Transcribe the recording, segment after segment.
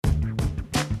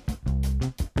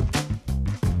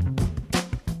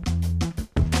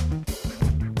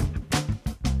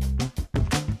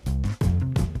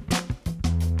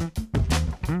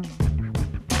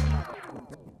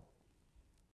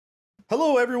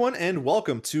Hello, everyone, and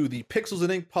welcome to the Pixels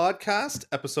and Ink podcast,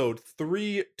 episode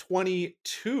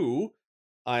 322.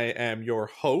 I am your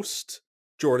host,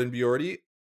 Jordan Biordi,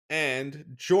 and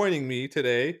joining me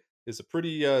today is a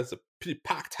pretty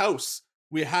packed house.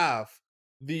 We have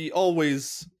the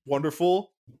always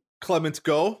wonderful Clement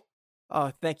Go.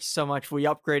 Oh, thank you so much. We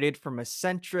upgraded from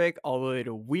eccentric all the way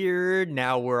to weird.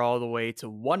 Now we're all the way to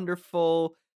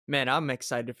wonderful. Man, I'm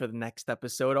excited for the next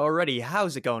episode already.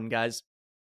 How's it going, guys?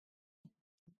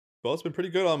 Well, it's been pretty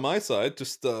good on my side.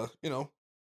 Just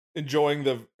enjoying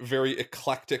the very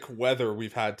eclectic weather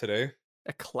we've had today.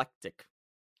 Eclectic.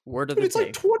 Word of Dude, the it's day.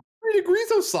 like 23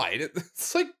 degrees outside.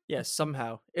 It's like Yeah,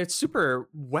 somehow. It's super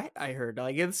wet, I heard.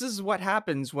 Like, this is what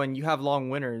happens when you have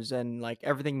long winters and, like,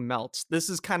 everything melts. This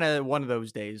is kind of one of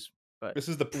those days. But this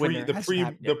is the winter hasn't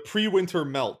happened yet. pre-winter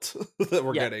melt that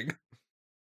we're Yeah. getting.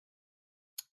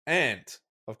 And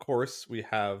of course, we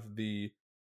have the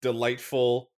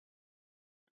delightful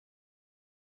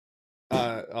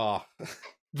I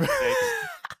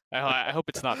hope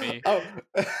it's not me. oh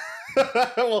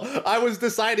well, I was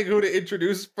deciding who to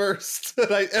introduce first. He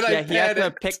had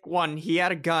to pick one. He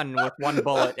had a gun with one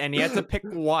bullet, and he had to pick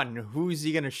one. Who's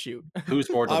he gonna shoot? Who's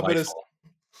more delightful?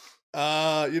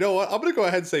 You know what? I'm gonna go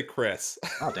ahead and say Chris.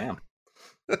 Oh, damn.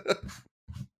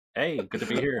 Hey, good to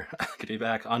be here. Good to be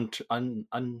back.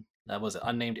 That was it.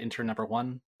 Unnamed intern number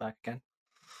 1 back again.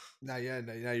 Now you've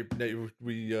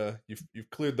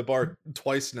cleared the bar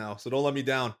twice now, so don't let me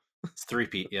down. It's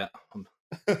 3-peat, yeah.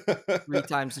 3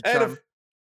 times the charm.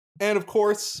 And of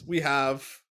course, we have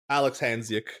Alex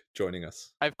Hansiak joining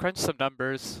us. I've crunched some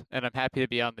numbers, and I'm happy to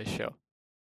be on this show.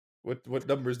 What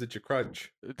numbers did you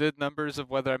crunch? The numbers of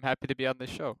whether I'm happy to be on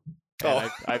this show. Oh.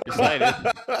 And I've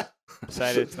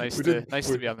decided it's nice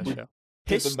to be on the show.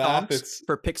 His the math, stomps it's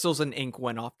for Pixels and Ink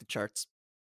went off the charts.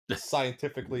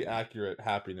 scientifically accurate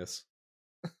happiness.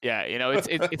 Yeah,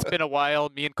 it's been a while.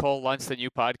 Me and Cole launched a new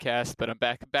podcast, but I'm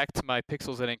back to my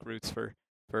Pixels and Ink roots for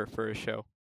a show.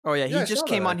 Oh yeah, Yeah, I he just saw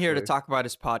came that, on here to actually. talk about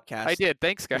his podcast. I did.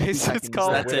 Thanks, guys. It's seconds,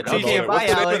 called. that's it. What's Okay, the- bye,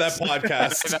 what's the name of Alex. that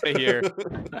podcast? I'm outta here.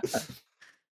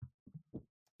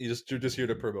 You're just here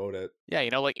to promote it. Yeah,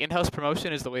 like in-house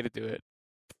promotion is the way to do it.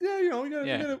 Yeah,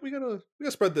 we gotta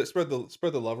spread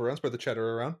the love around, spread the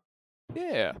cheddar around.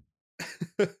 Yeah.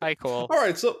 Hi, Cole. All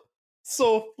right,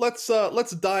 so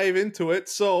let's dive into it.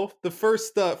 So the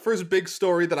first big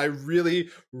story that I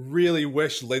really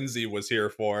wish Lindsay was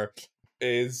here for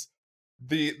is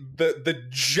the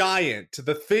giant,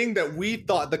 the thing that we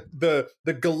thought the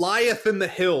Goliath in the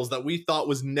hills that we thought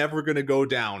was never gonna go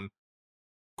down.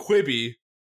 Quibi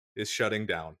is shutting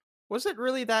down. Was it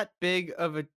really that big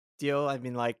of a deal? I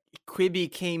mean, like, Quibi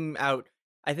came out,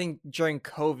 I think, during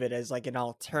COVID as like an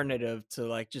alternative to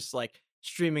like just like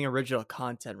streaming original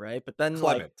content, right? But then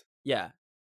Clement, yeah.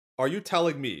 are you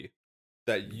telling me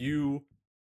that you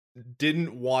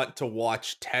didn't want to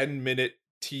watch 10-minute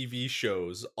TV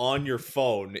shows on your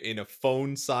phone in a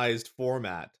phone-sized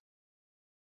format?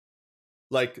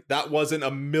 Like, that wasn't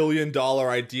 $1 million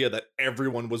idea that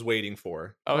everyone was waiting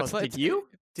for. Oh, Well, it's like did you?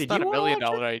 It's Did not you $1 million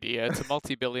watch it? idea. It's a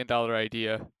multi-billion-dollar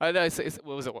idea. I know.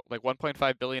 What was it? Like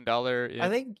 $1.5 billion. I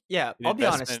think, yeah, I'll be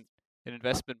honest. In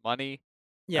investment money.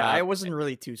 Yeah, I wasn't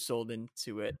really too sold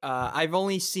into it. I've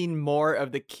only seen more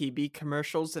of the Quibi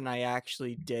commercials than I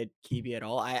actually did Quibi at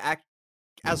all.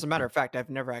 As a matter of fact, I've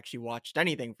never actually watched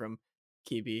anything from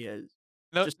Quibi.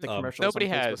 No, Just the commercials. nobody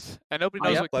on Facebook. has, and nobody Oh,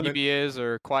 knows yeah? what Lemon- Quibi is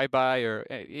or Quibi or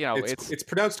It's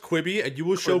pronounced Quibi, and you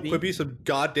will show Quibi. Quibi some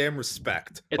goddamn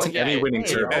respect. It's an yeah, Emmy-winning hey,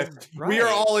 service. We are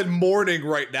all in mourning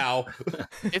right now.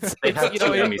 it's They have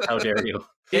 2 it, Emmys, how dare you?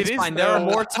 It's it is fine. There are the-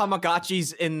 more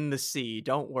Tamagotchis in the sea.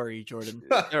 Don't worry, Jordan.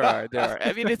 There are.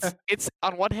 I mean, it's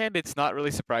on one hand, it's not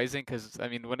really surprising because I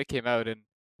mean, when it came out and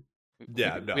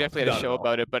Yeah, we no, definitely had not a at show all.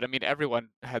 about it, but I mean, everyone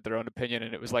had their own opinion,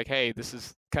 and it was like, hey, this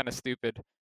is kind of stupid.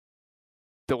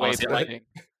 The way it's Honestly,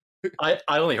 lighting.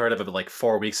 I only heard of it like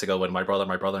 4 weeks ago when my brother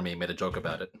and me made a joke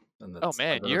about it. And Oh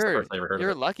man, that's the you're first I ever heard of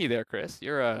it. lucky there, Chris.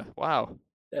 You're wow.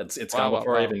 Yeah, it's Wow, gone wow,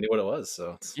 before I wow. even knew what it was.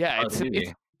 So Yeah, it's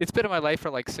it's been in my life for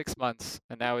like 6 months,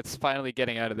 and now it's finally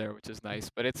getting out of there, which is nice.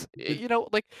 But it's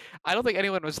like I don't think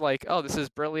anyone was like, "Oh, this is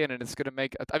brilliant," and it's gonna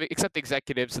make. I mean, except the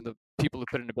executives and the people who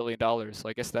put in $1 billion. So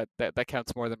I guess that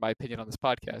counts more than my opinion on this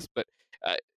podcast. But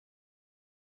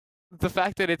the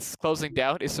fact that it's closing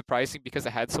down is surprising because it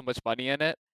had so much money in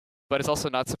it. But it's also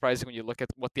not surprising when you look at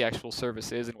what the actual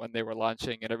service is and when they were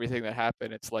launching and everything that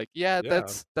happened. It's like, yeah.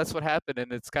 that's what happened,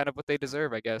 and it's kind of what they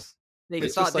deserve, I guess. They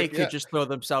It's thought just they like, could yeah. just throw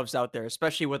themselves out there,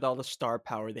 especially with all the star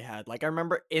power they had. Like, I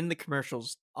remember in the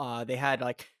commercials, they had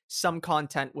like some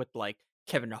content with like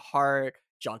Kevin Hart,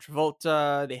 John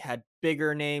Travolta. They had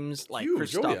bigger names like Huge, oh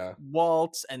Christoph yeah.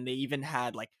 Waltz, and they even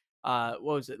had like what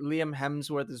was it, Liam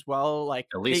Hemsworth as well. Like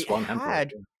At they least one Hemsworth.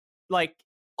 had like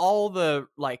all the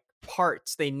like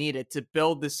parts they needed to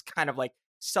build this kind of like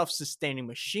self-sustaining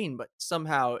machine, but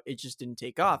somehow it just didn't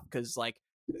take off because like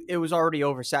it was already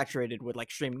oversaturated with like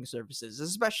streaming services,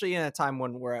 especially in a time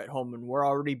when we're at home and we're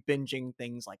already binging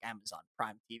things like Amazon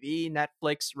Prime TV,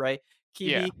 Netflix, right?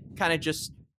 Yeah. Kiwi kind of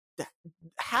just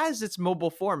has its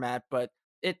mobile format, but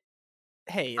it,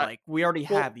 hey, I- like we already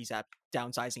well, have these apps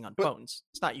downsizing on but- phones.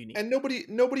 It's not unique. And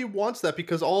nobody wants that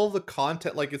because all the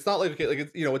content, like it's not like, okay, like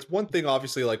it's, it's one thing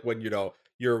obviously like when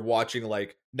you're watching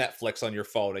like Netflix on your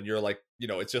phone and you're like,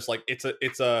 it's just like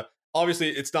it's a obviously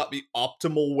it's not the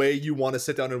optimal way you want to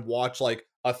sit down and watch like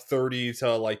a 30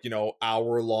 to like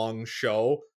hour long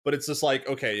show, but it's just like,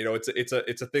 okay, it's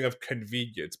a thing of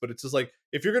convenience. But it's just like,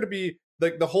 if you're gonna be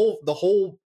like the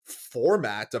whole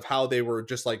format of how they were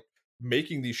just like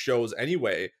making these shows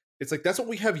anyway, it's like that's what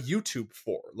we have YouTube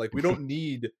for. Like we don't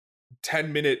need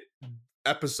 10-minute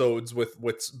episodes with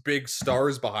big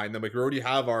stars behind them. Like we already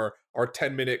have our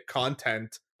 10-minute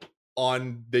content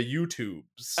on the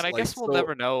YouTubes. And I Like, guess we'll so-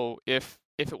 never know if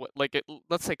it like it,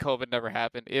 let's say COVID never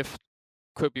happened. If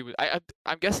Quibi was,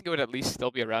 I'm guessing it would at least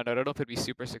still be around. I don't know if it'd be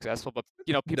super successful, but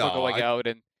people No, going out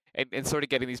and sort of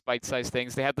getting these bite-sized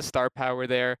things. They had the star power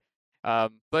there,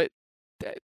 but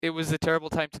it was a terrible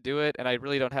time to do it, and I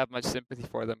really don't have much sympathy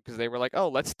for them because they were like, oh,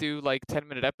 let's do like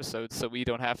 10-minute episodes so we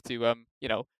don't have to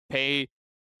pay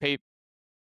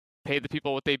the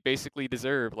people what they basically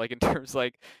deserve, like in terms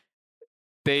like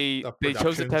they Of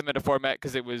chose the productions. 10-minute format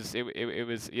because it was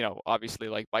obviously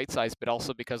like bite sized, but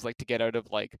also because like to get out of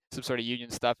like some sort of union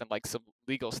stuff and like some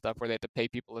legal stuff where they had to pay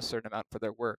people a certain amount for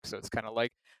their work. So it's kind of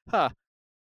like,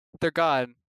 they're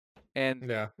gone, and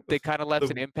yeah, they kind of left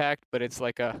The- an impact, but it's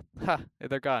like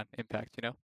they're gone impact,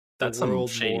 That's some world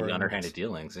shady, mourns. underhanded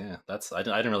dealings. Yeah, I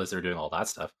didn't realize they were doing all that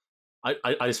stuff. I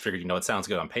just figured, it sounds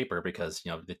good on paper because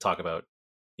they talk about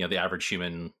the average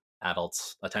human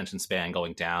adult's attention span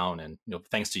going down, and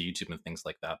thanks to YouTube and things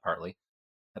like that, partly.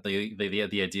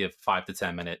 The idea of 5 to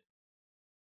 10 minute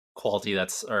quality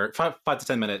or 5 to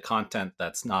 10 minute content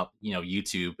that's not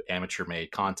YouTube amateur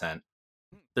made content.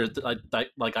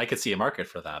 I could see a market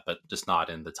for that, but just not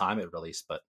in the time it released.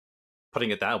 But putting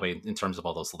it that way, in terms of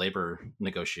all those labor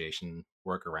negotiation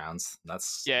workarounds,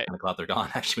 that's Yeah. kind of glad they're gone.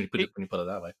 Actually, when you put it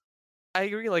that way. I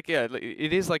agree. Like, yeah,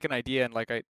 it is like an idea, and like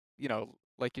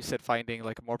like you said, finding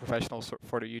like a more professional sort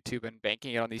of YouTube and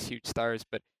banking it on these huge stars.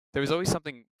 But there was always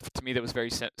something to me that was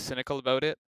very cynical about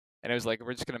it, and it was like,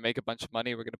 we're just gonna make a bunch of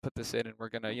money, we're gonna put this in, and we're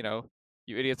gonna,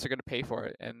 you idiots are gonna pay for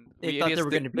it, and They we thought they idiots were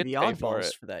going to be didn't the pay for oddballs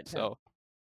it. for that. Yeah. So,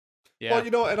 yeah,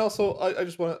 Well, and also I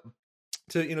just want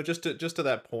to just to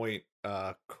that point,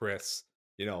 Chris,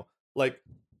 like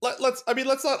let's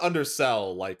not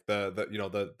undersell like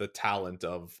the talent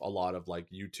of a lot of like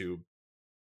YouTube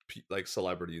like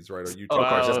celebrities, right? Or YouTube. Oh, of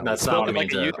course, Well, that's not what I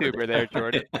spoken mean. like a YouTuber there,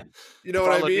 Jordan. You know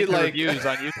what I Follow mean? Ninja Like reviews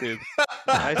on YouTube.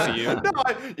 I see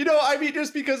you. No, I mean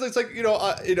just because it's like I'm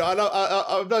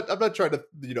not trying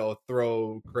to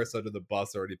throw Chris under the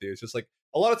bus or anything. It's just like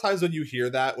a lot of times when you hear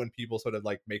that, when people sort of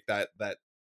like make that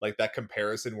like that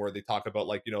comparison where they talk about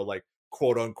like like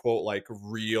quote unquote like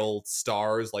real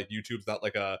stars, like YouTube's not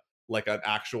like an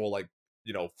actual like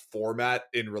format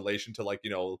in relation to like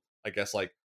I guess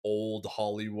like old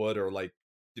Hollywood or like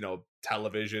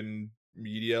television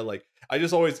media. Like I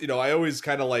just always I always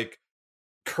kind of like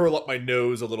curl up my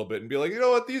nose a little bit and be like,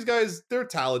 what, these guys, they're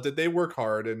talented, they work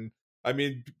hard, and I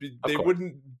mean they course.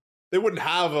 wouldn't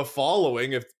have a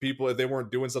following if they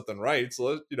weren't doing something right.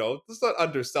 So let's not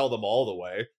undersell them all the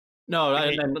way. No,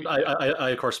 Okay, and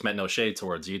I of course meant no shade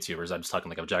towards YouTubers. I'm just talking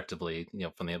like objectively,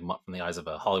 from the eyes of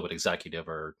a Hollywood executive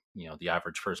or the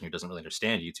average person who doesn't really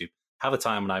understand YouTube. Half the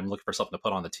time when I'm looking for something to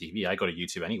put on the TV, I go to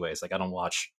YouTube anyways. Like I don't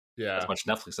watch as much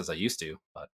Netflix as I used to,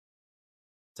 but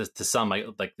to some,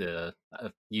 like the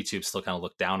YouTube still kind of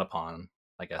looked down upon,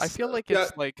 I guess. I feel like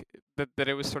it's like that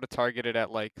it was sort of targeted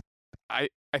at like I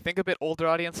think a bit older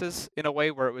audiences in a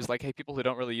way, where it was like, hey, people who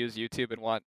don't really use YouTube and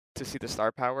want to see the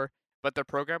star power, but their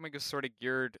programming is sort of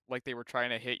geared like they were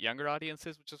trying to hit younger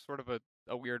audiences, which is sort of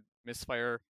a weird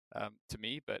misfire to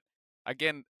me. But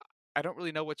again, I don't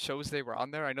really know what shows they were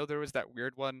on there. I know there was that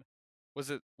weird one. Was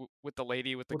it with the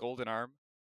lady with the golden arm?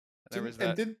 There was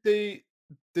that. And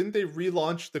didn't they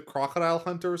relaunch the Crocodile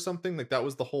Hunter or something? Like that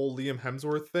was the whole Liam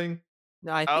Hemsworth thing.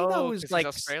 No, I think that Oh, was 'cause he's like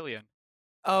Australian.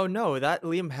 Oh no, that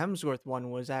Liam Hemsworth one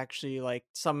was actually like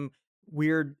some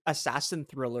weird assassin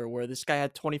thriller where this guy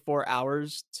had 24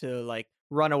 hours to like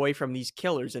run away from these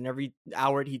killers, and every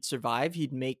hour he'd survive,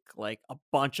 he'd make like a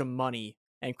bunch of money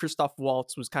and Christoph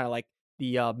Waltz was kind of like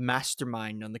the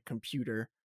mastermind on the computer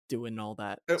doing all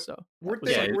that. So that weren't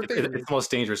was, they- Yeah, like, weren't it's they- really- the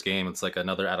most dangerous game. It's like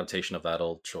another adaptation of that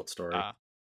old short story.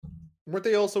 Weren't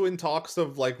they also in talks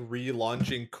of like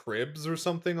relaunching Cribs or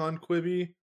something on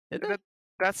Quibi? Did they?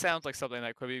 That sounds like something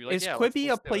that Quibi would be like, Is yeah, Quibi let's a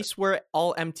do it. place where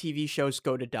all MTV shows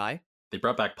go to die? They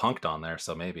brought back Punked on there,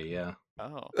 so maybe, yeah.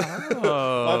 Oh.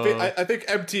 Oh. I think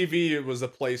MTV was a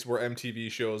place where MTV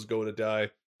shows go to die.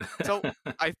 So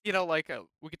we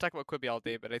could talk about Quibi all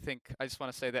day, but I think I just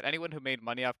want to say that anyone who made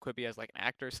money off Quibi as like an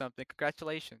actor or something,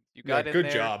 congratulations, you got in good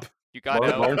there. job. You got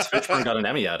out. Lawrence Fishburne got an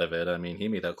Emmy out of it. I mean, he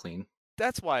made out clean.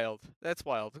 That's wild.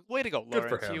 Way to go, Good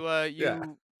for Lawrence.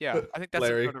 him. Yeah, I think that's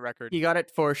Larry. for the record. He got it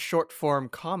for short form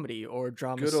comedy or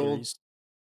drama Good old- series.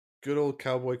 Good old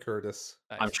Cowboy Curtis.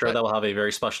 I'm Nice. sure But- that will have a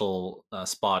very special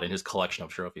spot in his collection of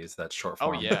trophies. That short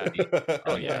Oh, form. yeah.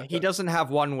 Oh yeah, he doesn't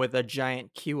have one with a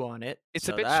giant Q on it. It's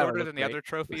so a bit that'll shorter look than the great. other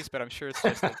trophies, but I'm sure it's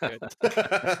just as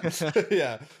good.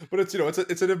 Yeah, but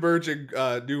it's an emerging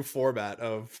new format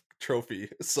of trophy.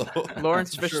 So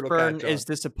Lawrence I'm sure it'll Fishburne catch is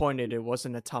disappointed it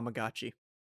wasn't a Tamagotchi.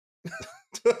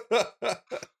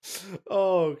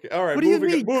 Oh, okay. All right. What do you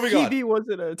moving mean? moving on. Kiwi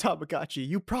wasn't a Tamagotchi.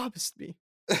 You promised me.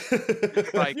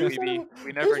 Goodbye, These Quibi. were-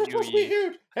 We these never were knew supposed to be ye.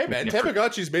 huge. Hey man,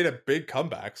 Tamagotchi's made a big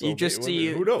comeback. So You just see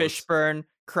who knows? Fishburne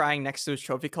crying next to his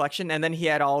trophy collection, and then he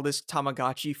had all this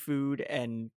Tamagotchi food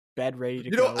and bed ready to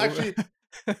You go. know, actually,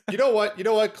 you know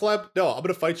what, Cleb? No, I'm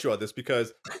gonna fight you on this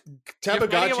because You're fighting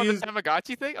him on the Tamagotchis.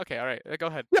 Tamagotchi thing? Okay, all right, go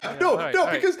ahead. Yeah, no, all right, no, all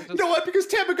right. because you know what? Because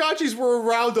Tamagotchis were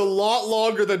around a lot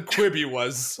longer than Quibi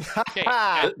was. Okay,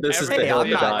 This is Hey, the hill I'm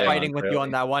to not die on, fighting with you on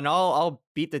clearly. that one. I'll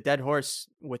beat the dead horse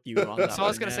with you on that. So I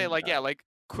was one, gonna say, man. like, yeah, like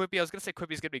Quibi. I was gonna say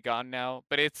Quibi's gonna be gone now,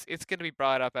 but it's gonna be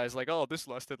brought up as like, oh, this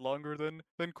lasted longer than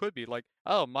Quibi. Like,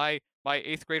 oh, my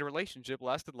 8th grade relationship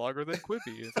lasted longer than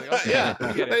Quibi. It's like, okay, Yeah,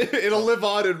 I get it. it'll live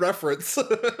on in reference.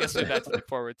 Guess we have that to look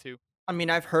forward to. I mean,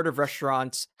 I've heard of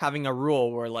restaurants having a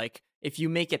rule where, like, if you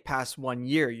make it past 1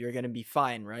 year, you're gonna be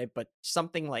fine, right? But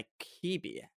something like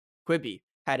Quibi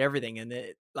had everything, and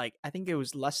it, like, I think it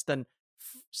was less than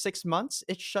 6 months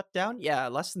it shut down. Yeah,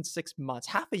 less than 6 months,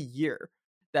 half a year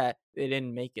that they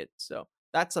didn't make it. So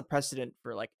that's a precedent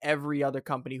for like every other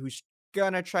company who's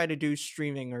gonna try to do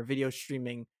streaming or video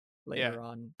streaming later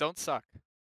on. Don't suck.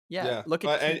 Yeah, look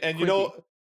at and you know,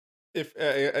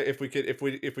 if we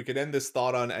could end this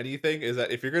thought on anything, is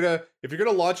that if you're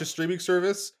gonna launch a streaming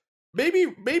service,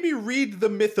 maybe read the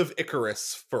Myth of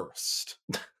Icarus first,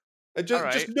 and just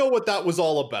Alright. know what that was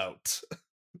all about.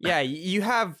 yeah, you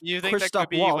have You think that Christoph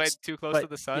Quibi Waltz, went too close but to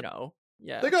the sun? you know,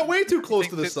 yeah. They got way too close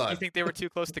to the You sun. think they were too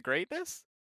close to greatness?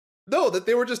 No, that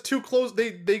they were just too close.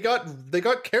 They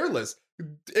got careless.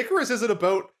 Icarus isn't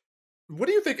about. What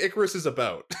do you think Icarus is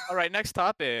about? All right, next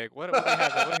topic. What do we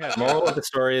have? What do we have? Moral of the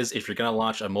story is, if you're going to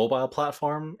launch a mobile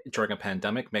platform during a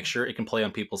pandemic, make sure it can play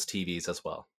on people's TVs as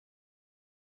well.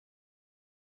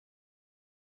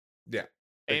 Yeah.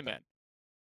 Amen.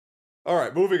 All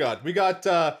right, moving on. We got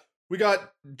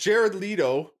Jared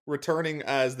Leto returning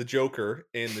as the Joker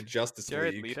in the Justice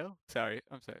Jared League. Leto? Sorry,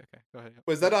 I'm sorry. Okay, go ahead.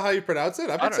 Was that how you pronounce it?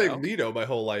 I've I been don't saying know. Leto my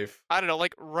whole life. I don't know.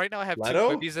 Like right now, I have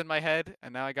Leto? two Quibis in my head,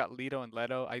 and now I got Leto and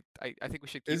Leto. I think we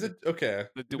should keep Is it okay?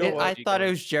 the You dual know what? I Quibby thought it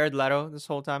going. was Jared Leto this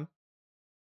whole time.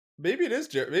 Maybe it is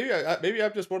Jared. Maybe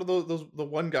I'm just one of those the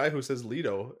one guy who says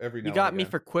Leto every now. You got and me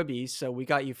again. for Quibi, so we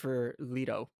got you for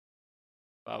Leto.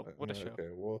 Wow, what a show. Okay,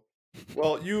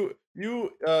 well, you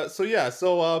so yeah,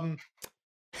 so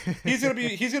he's gonna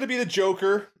be the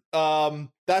Joker.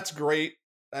 That's great.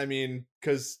 I mean,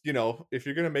 because you know, if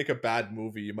you're gonna make a bad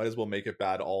movie, you might as well make it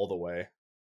bad all the way.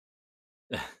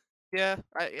 Yeah,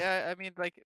 I mean,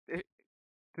 like,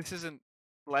 this isn't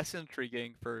less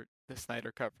intriguing for the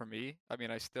Snyder Cut for me. I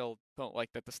mean, I still don't like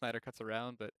that the Snyder Cut's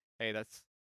around, but hey, that's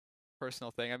a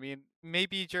personal thing. I mean,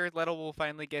 maybe Jared Leto will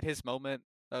finally get his moment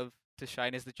to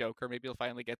shine as the Joker. Maybe he'll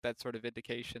finally get that sort of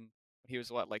vindication. He was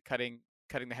like cutting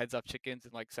the heads off chickens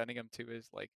and like sending them to his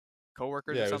like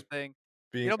coworkers Yeah, or it was something.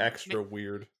 Being know, extra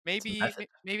weird. Maybe I thi-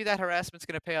 maybe that harassment's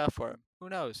gonna pay off for him. Who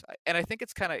knows? And I think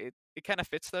it's kind of it kind of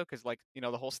fits though, because like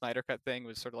the whole Snyder Cut thing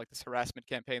was sort of like this harassment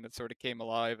campaign that sort of came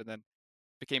alive and then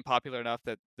became popular enough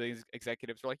that the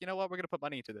executives were like, you know what, we're gonna put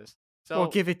money into this. So We'll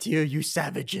give it to you, you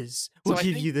savages. We'll I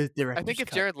give think- you the I director's think if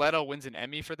cut. Jared Leto wins an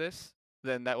Emmy for this,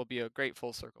 then that will be a great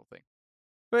full circle thing.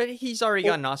 But he's already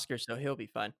Well- got an Oscar, so he'll be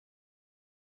fine.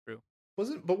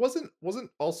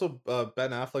 Wasn't also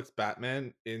Ben Affleck's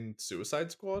Batman in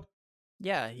Suicide Squad?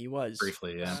 Yeah, he was.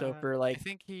 Briefly, yeah. So for I like,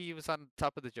 think he was on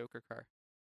top of the Joker car.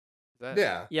 Is that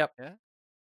Yeah. yep.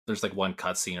 There's like one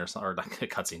cutscene or something, or not a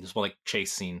cutscene, just one like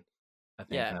chase scene. I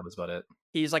think Yeah. and that was about it.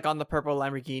 He's like on the purple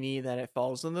Lamborghini, then it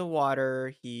falls in the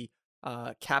water. He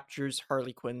captures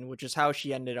Harley Quinn, which is how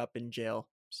she ended up in jail.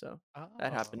 So that Oh,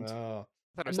 happened. Oh.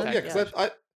 I thought it And was then Yeah, Agnes. because yeah,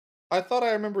 I thought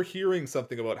I remember hearing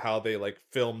something about how they like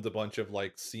filmed a bunch of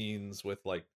like scenes with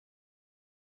like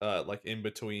in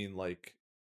between like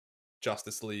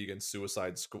Justice League and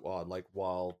Suicide Squad, like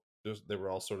while they were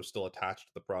all sort of still attached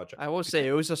to the project. I will say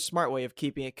it was a smart way of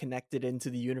keeping it connected into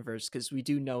the universe, because we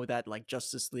do know that like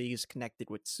Justice League is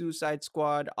connected with Suicide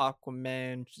Squad,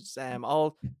 Aquaman, Shazam,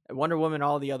 all Wonder Woman,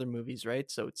 all the other movies, right?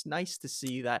 So it's nice to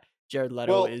see that Jared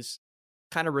Leto Well, is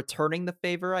kind of returning the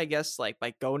favor, I guess, like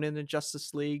by going into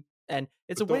Justice League, and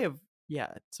it's a but way don't of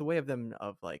it's a way of them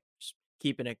of like just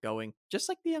keeping it going, just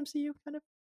like the MCU kind of.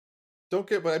 don't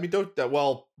get, but I mean, don't that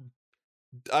well.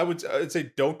 I'd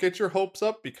say don't get your hopes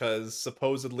up because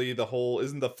supposedly the whole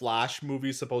isn't the Flash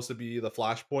movie supposed to be the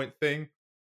Flashpoint thing.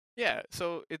 Yeah,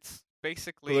 so it's So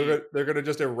basically they're gonna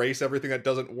just erase everything that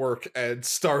doesn't work and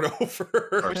start Or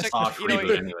over. Which I- soft you know, reboot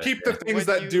keep anyway. keep Yeah. the things When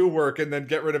that you- do work and then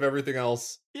get rid of everything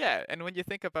else. yeah, and when you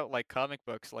think about like comic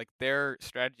books, like their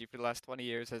strategy for the last 20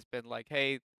 years has been like,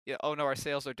 hey, yeah, oh no, our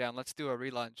sales are down, let's do a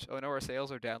relaunch. Oh no, our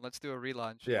sales are down, let's do a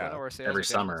relaunch. Oh Yeah, no, our sales every are down,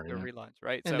 summer, let's do a yeah. relaunch,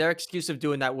 right? And So, their excuse of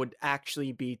doing that would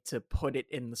actually be to put it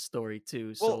in the story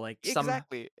too. So well, like some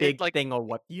exactly. big It like thing or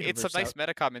what the it's universe a nice out.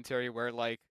 meta commentary where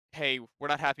like, hey, we're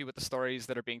not happy with the stories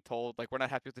that are being told, like we're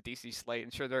not happy with the DC slate,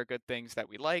 and sure there are good things that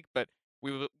we like, but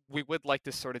we would like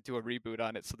to sort of do a reboot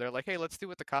on it. So they're like, hey, let's do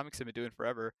what the comics have been doing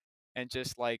forever, and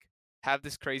just like have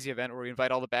this crazy event where we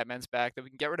invite all the Batmans back, that we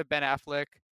can get rid of Ben Affleck,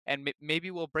 and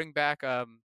maybe we'll bring back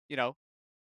you know,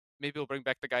 maybe we'll bring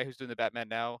back the guy who's doing the Batman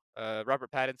now,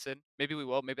 Robert Pattinson. Maybe we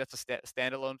will. Maybe that's a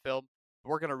standalone film.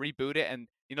 We're gonna reboot it, and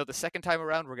you know, the second time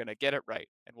around, we're gonna get it right,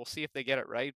 and we'll see if they get it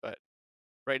right. But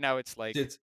right now, it's like,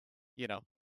 It's you know,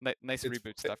 nice it's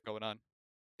reboot stuff going on.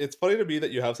 it's funny to me that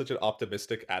you have such an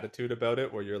optimistic attitude about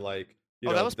it, where you're like,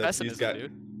 Oh, that was that these pessimism, guys.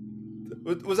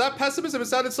 dude. Was that pessimism? It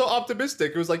sounded so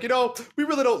optimistic. It was like, we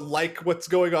really don't like what's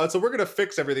going on, so we're gonna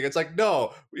fix everything. It's like,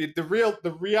 no,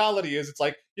 the reality is, it's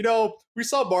like, we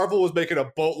saw Marvel was making a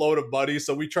boatload of money,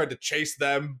 so we tried to chase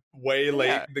them way late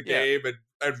Yeah, in the yeah. game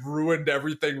and ruined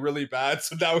everything really bad.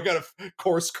 So now we gotta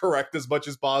course correct as much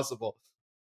as possible.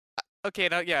 Okay,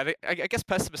 now, yeah, I guess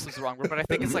pessimism is the wrong word, but I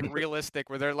think it's like realistic,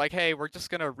 where they're like, hey, we're just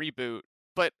gonna reboot.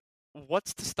 But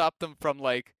what's to stop them from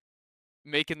like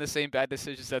making the same bad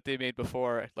decisions that they made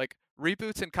before? Like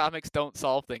reboots in comics don't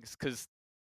solve things, because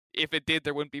if it did,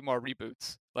 there wouldn't be more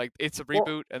reboots. Like it's a Well,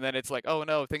 reboot, and then it's like, oh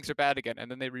no, things are bad again,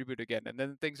 and then they reboot again, and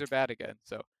then things are bad again.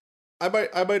 So I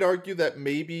might argue that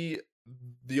maybe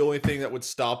the only thing that would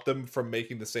stop them from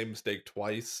making the same mistake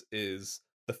twice is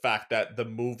the fact that the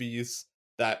movies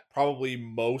that probably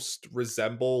most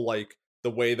resemble like the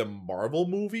way the Marvel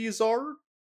movies are,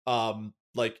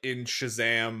 like in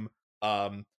Shazam,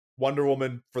 Wonder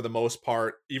Woman for the most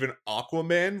part, even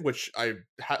Aquaman, which I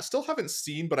still haven't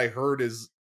seen, but I heard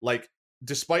is like,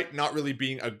 despite not really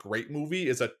being a great movie,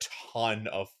 is a ton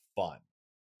of fun.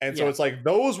 And so Yeah. it's like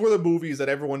those were the movies that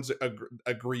everyone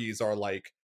agrees are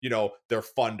like, they're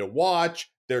fun to watch,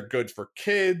 they're good for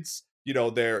kids,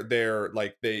 they're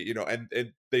like and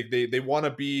they want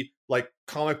to be like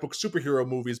comic book superhero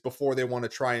movies before they want to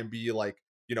try and be like,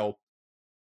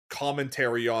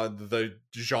 commentary on the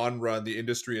genre and the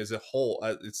industry as a whole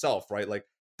itself, right? Like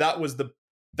that was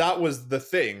the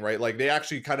thing, right? Like they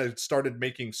actually kind of started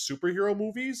making superhero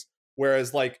movies,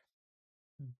 whereas like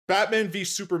Batman v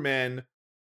Superman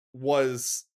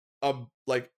was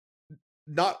like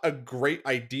not a great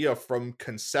idea from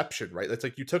conception, right? It's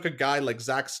like you took a guy like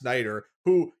Zack Snyder,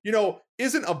 who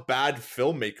isn't a bad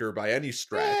filmmaker by any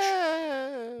stretch.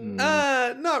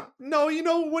 Not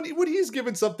no, when he's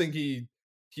given something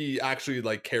he actually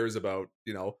like cares about,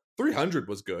 300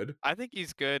 was good. I think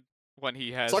he's good when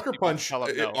he has Sucker people Punch, tell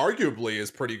him no. arguably,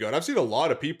 is pretty good. I've seen a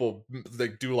lot of people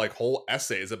like do like whole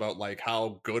essays about like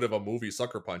how good of a movie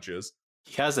Sucker Punch is.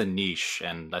 He has a niche,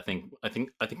 and I think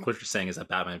what you're saying is that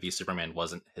Batman v Superman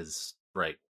wasn't his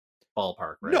right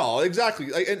ballpark, right? No, exactly.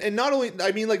 And not only,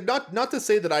 I mean, like not to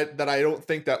say that I don't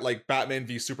think that like Batman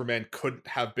v Superman couldn't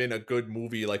have been a good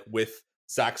movie like with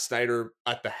Zack Snyder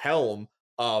at the helm.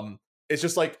 It's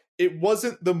just like it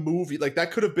wasn't the movie. Like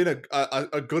that could have been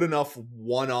a good enough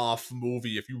one-off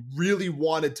movie if you really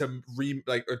wanted to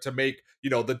or to make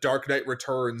The Dark Knight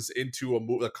Returns into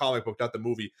a comic book, not the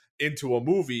movie, into a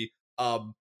movie.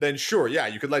 Then sure, yeah,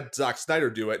 you could let Zack Snyder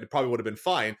do it. It probably would have been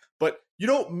fine. But you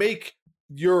don't make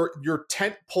your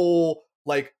tentpole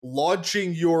like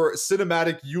launching your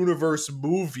cinematic universe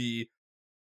movie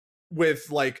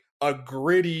with like a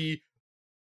gritty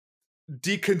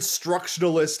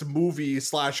deconstructionalist movie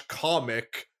 /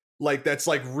 comic like that's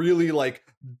like really like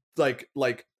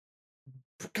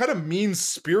kind of mean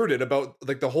spirited about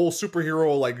like the whole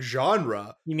superhero like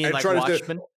genre. You mean and like try to-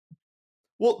 Watchmen?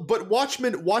 Well, but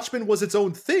Watchmen was its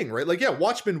own thing, right? Like, yeah,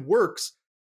 Watchmen works,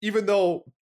 even though,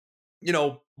 you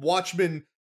know, Watchmen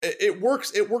it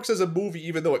works as a movie,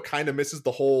 even though it kind of misses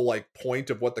the whole like point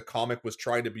of what the comic was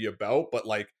trying to be about. But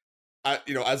like,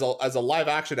 you know, as a live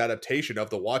action adaptation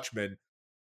of the Watchmen,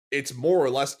 it's more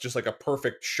or less just like a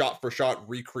perfect shot for shot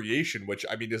recreation, which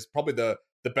I mean is probably the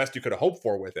best you could have hoped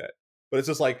for with it. But it's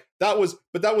just like that was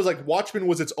like Watchmen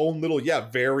was its own little,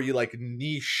 very like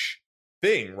niche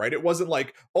thing, right? It wasn't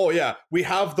like, oh yeah, we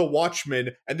have the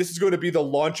Watchmen and this is going to be the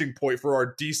launching point for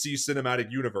our DC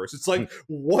cinematic universe. It's like,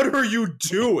 what are you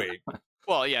doing?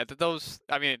 Well, yeah, those.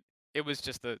 I mean, it was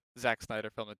just the Zack Snyder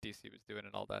film that DC was doing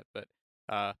and all that,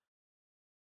 but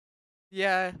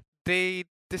yeah, they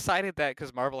decided that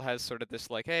because Marvel has sort of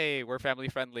this like, hey, we're family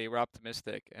friendly, we're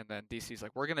optimistic, and then DC's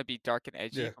like, we're gonna be dark and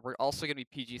edgy, Yeah. and we're also gonna be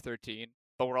PG-13,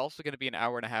 but we're also gonna be an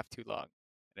hour and a half too long,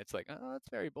 and it's like, oh, that's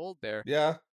very bold there.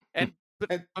 Yeah. And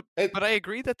And- but I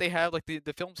agree that they have like the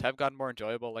films have gotten more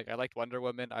enjoyable. Like I liked Wonder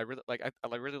Woman. I really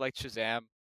liked Shazam.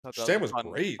 Thought that Shazam was a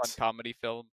great. fun comedy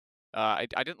film. I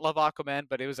didn't love Aquaman,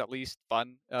 but it was at least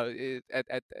fun.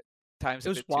 At times It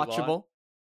a was bit too long. watchable.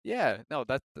 Yeah, no,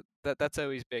 that's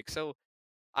always big. So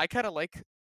I kind of like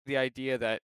the idea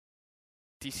that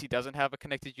DC doesn't have a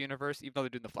connected universe, even though they're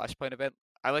doing the Flashpoint event.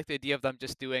 I like the idea of them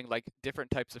just doing like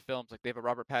different types of films. Like they have a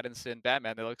Robert Pattinson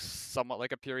Batman that looks somewhat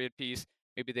like a period piece.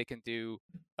 Maybe they can do,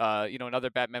 another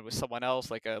Batman with someone else,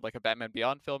 like a Batman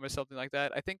Beyond film or something like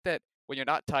that. I think that when you're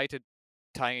not tied to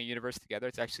tying a universe together,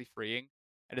 it's actually freeing.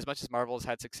 And as much as Marvel has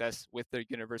had success with their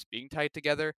universe being tied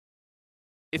together,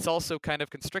 it's also kind of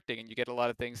constricting, and you get a lot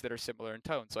of things that are similar in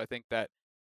tone. So I think that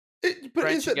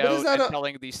branching out and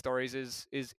telling these stories is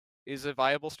a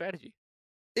viable strategy.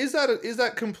 Is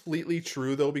that completely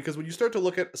true though? Because when you start to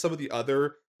look at some of the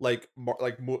other like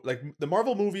the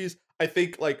Marvel movies, I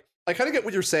think like I kind of get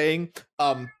what you're saying,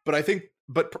 but I think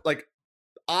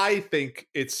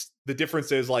it's the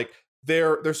difference is like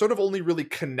they're sort of only really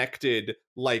connected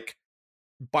like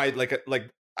by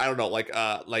like I don't know like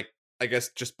I guess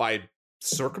just by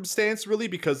circumstance really,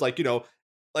 because like, you know,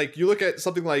 like you look at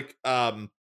something like I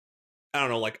don't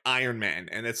know, like Iron Man,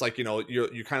 and it's like, you know,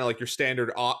 you kind of like your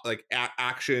standard like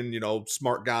action, you know,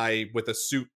 smart guy with a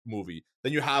suit movie.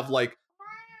 Then you have like,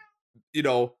 you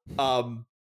know, oh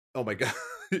my god,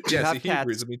 yes, he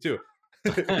agrees with me too.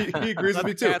 he agrees with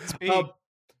me too.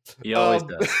 He always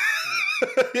does.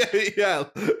 yeah,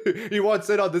 he wants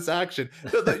in on this action.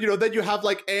 You know, then you have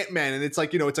like Ant-Man, and it's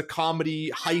like, you know, it's a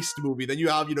comedy heist movie. Then you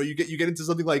have, you know, you get into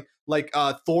something like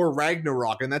Thor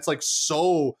Ragnarok, and that's like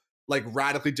so like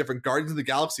radically different. Guardians of the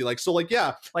Galaxy, like, so like,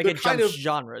 yeah, like it jumps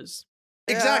genres.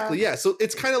 Exactly, yeah. So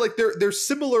it's kind of like they're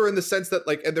similar in the sense that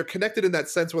like, and they're connected in that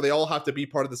sense where they all have to be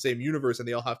part of the same universe, and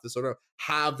they all have to sort of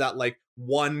have that like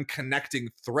one connecting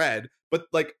thread. But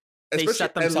like, they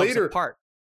set themselves apart.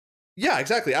 Yeah,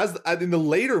 exactly. As in the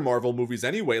later Marvel movies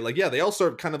anyway, like, yeah, they all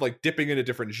start kind of like dipping into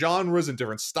different genres and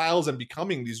different styles and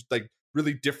becoming these like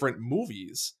really different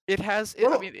movies. It has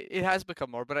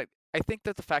become more, but I think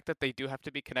that the fact that they do have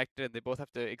to be connected and they both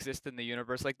have to exist in the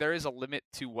universe, like there is a limit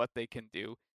to what they can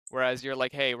do. Whereas you're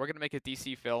like, hey, we're gonna make a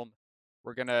DC film,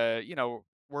 we're gonna, you know,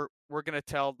 we're gonna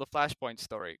tell the Flashpoint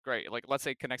story. Great. Like let's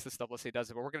say it connects this stuff, let's say it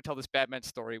does it, but we're gonna tell this Batman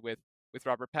story with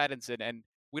Robert Pattinson, and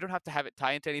we don't have to have it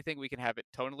tie into anything. We can have it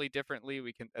tonally differently.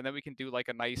 And then we can do like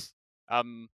a nice,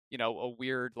 you know, a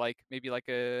weird, like maybe like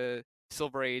a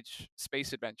Silver Age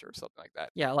space adventure or something like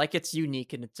that. Yeah, like it's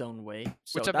unique in its own way.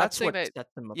 So which I'm that's not saying what that.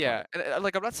 sets them apart. Yeah, and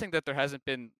like I'm not saying that there hasn't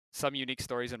been some unique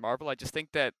stories in Marvel. I just think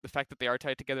that the fact that they are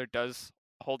tied together does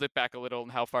hold it back a little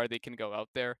in how far they can go out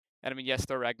there. And I mean, yes,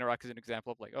 Thor Ragnarok is an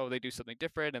example of like, oh, they do something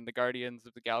different, and the Guardians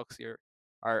of the Galaxy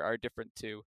are different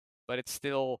too. But it's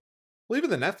still. Well, even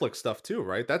the Netflix stuff too,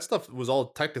 right? That stuff was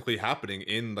all technically happening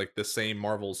in like the same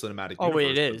Marvel Cinematic Universe. Oh,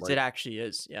 it is. Like, it actually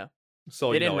is. Yeah.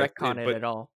 So they didn't retcon it at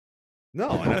all. No,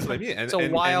 and that's what I mean. And, so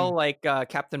while like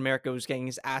Captain America was getting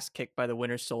his ass kicked by the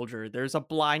Winter Soldier, there's a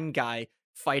blind guy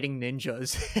fighting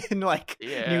ninjas in like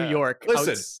New York.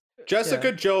 Listen,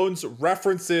 Jessica Jones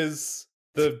references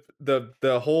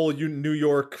the whole New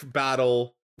York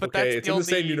battle. But okay, it's in the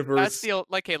same universe. That's the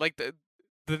like, hey, like the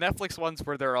Netflix ones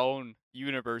were their own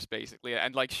universe basically,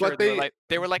 and like sure they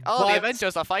were like, oh, the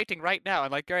Avengers are fighting right now,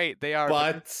 and like great, they are.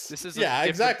 But this is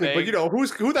exactly. thing. But you know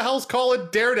who the hell's calling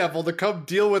Daredevil to come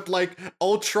deal with like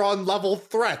Ultron level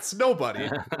threats? Nobody.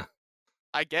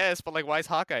 I guess, but like, why is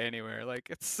Hawkeye anywhere? Like,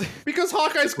 it's because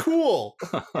Hawkeye's cool.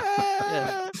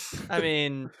 Yeah. I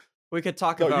mean, we could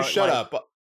talk about. No, you shut like, up.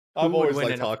 I've always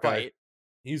liked Hawkeye.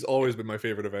 He's always been my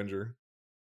favorite Avenger.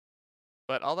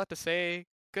 But all that to say,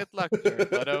 Good luck,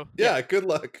 Jared Leto. Yeah, good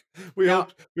luck. We Now,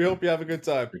 hope you have a good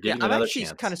time. You're yeah, giving him another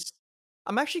chance.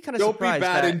 I'm actually kind of Don't be surprised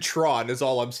bad that in Tron is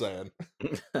all I'm saying.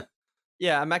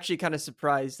 yeah, I'm actually kind of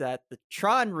surprised that the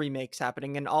Tron remake's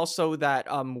happening, and also that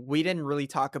we didn't really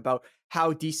talk about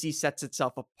how DC sets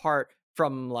itself apart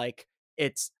from like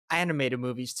its animated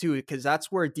movies too, because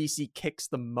that's where DC kicks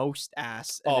the most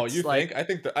ass, and Oh, it's you like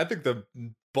think? I think the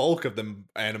bulk of the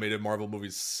animated Marvel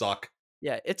movies suck.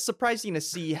 yeah, it's surprising to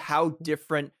see how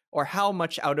different or how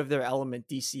much out of their element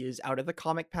DC is out of the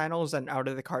comic panels and out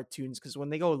of the cartoons. Because when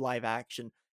they go live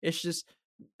action, it's just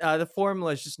the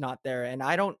formula is just not there, and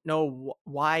I don't know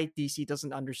why DC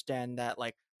doesn't understand that.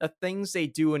 Like the things they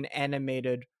do in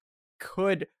animated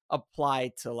could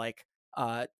apply to like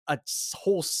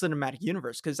whole cinematic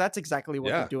universe because that's exactly what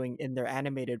they're Yeah. doing in their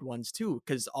animated ones too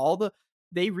because all the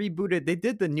they rebooted they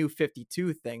did the new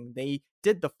 52 thing, they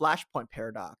did the Flashpoint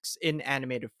paradox in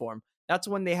animated form. That's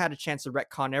when they had a chance to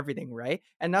retcon everything, right?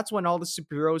 And that's when all the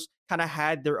superheroes kind of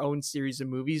had their own series of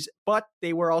movies, but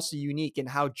they were also unique in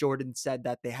how Jordan said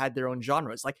that they had their own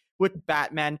genres. Like with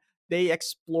Batman, they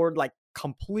explored like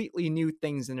completely new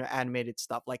things in their animated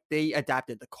stuff. Like they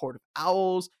adapted the Court of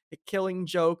Owls, the Killing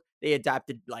Joke. They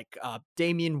adapted like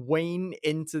Damian Wayne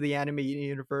into the animated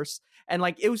universe, and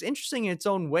like it was interesting in its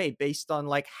own way based on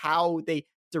like how they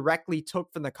directly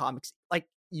took from the comics, like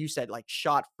you said, like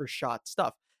shot for shot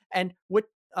stuff. And with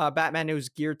Batman, it was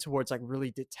geared towards like really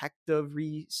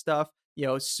detective-y stuff. You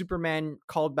know, Superman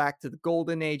called back to the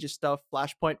golden age of stuff.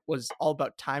 Flashpoint was all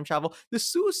about time travel. The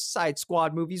Suicide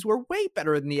Squad movies were way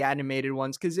better than the animated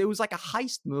ones because it was like a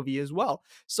heist movie as well.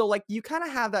 So like you kind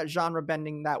of have that genre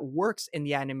bending that works in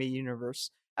the anime universe,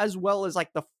 as well as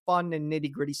like the fun and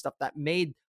nitty gritty stuff that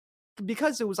made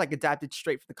because it was like adapted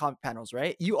straight from the comic panels,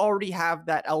 right? You already have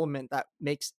that element that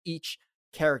makes each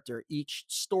character, each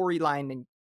storyline and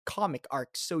comic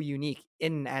arc so unique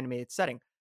in an animated setting.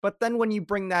 But then when you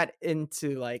bring that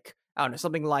into like, I don't know,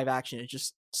 something live action, it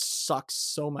just sucks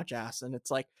so much ass. And it's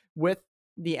like with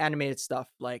the animated stuff,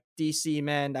 like DC,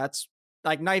 man, that's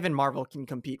like not even Marvel can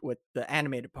compete with the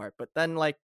animated part. But then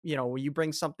like, you know, when you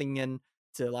bring something in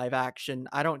to live action,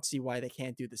 I don't see why they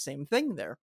can't do the same thing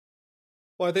there.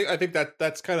 Well, I think that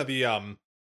that's kind of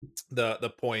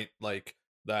the point like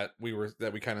that we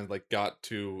kind of like got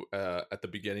to at the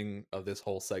beginning of this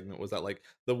whole segment was that like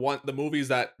the movies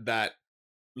that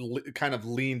kind of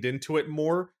leaned into it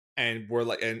more and were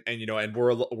like and you know and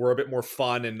were a bit more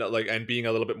fun and like and being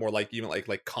a little bit more like even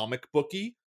like comic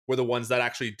booky were the ones that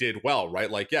actually did well, right?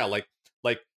 Like yeah, like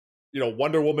you know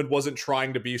Wonder Woman wasn't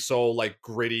trying to be so like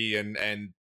gritty and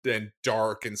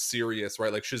dark and serious,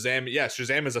 right? Like Shazam, yeah,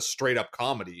 Shazam is a straight up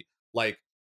comedy, like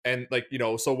and like you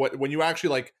know so what when you actually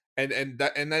like and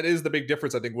that is the big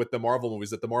difference I think with the Marvel movies,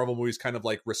 that the Marvel movies kind of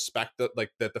like respect that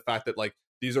like that the fact that like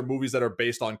these are movies that are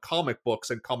based on comic books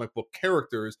and comic book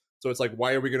characters, so it's like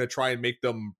why are we going to try and make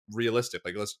them realistic?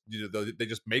 Like let's they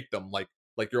just make them like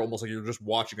you're almost like you're just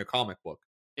watching a comic book.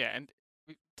 Yeah, and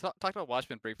we talked about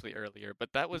Watchmen briefly earlier, but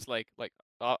that was like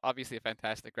obviously a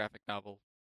fantastic graphic novel,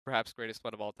 perhaps greatest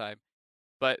one of all time.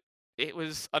 But it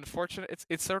was unfortunate.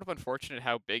 It's sort of unfortunate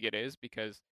how big it is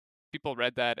because people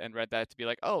read that and read that to be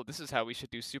like, oh, this is how we should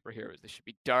do superheroes. They should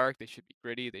be dark. They should be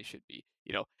gritty. They should be,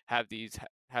 you know, have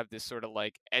this sort of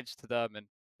like edge to them, and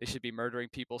they should be murdering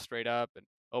people straight up. And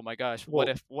oh my gosh, Well,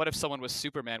 what if someone was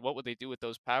Superman? What would they do with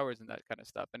those powers and that kind of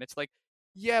stuff? And it's like,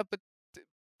 yeah, but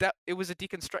that it was a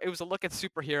deconstruct. It was a look at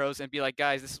superheroes and be like,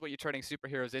 guys, this is what you're turning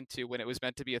superheroes into when it was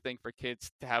meant to be a thing for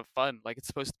kids to have fun. Like it's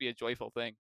supposed to be a joyful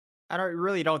thing.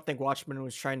 Really don't think Watchmen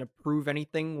was trying to prove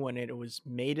anything when it was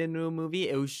made into a movie.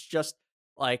 It was just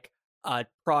like a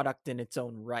product in its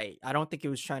own right. I don't think it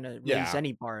was trying to raise yeah.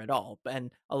 any bar at all.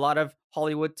 And a lot of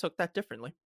Hollywood took that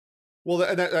differently. Well,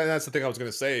 and that's the thing I was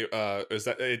going to say. Is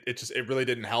that it just it really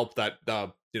didn't help that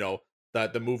you know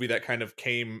that the movie that kind of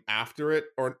came after it,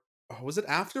 or was it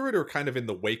after it, or kind of in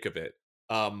the wake of it,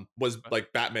 was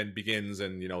like Batman Begins,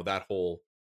 and you know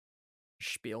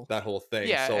Spiel. that whole thing.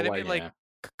 Yeah, So and I like mean like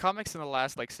comics in the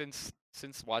last like since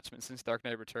Watchmen, since Dark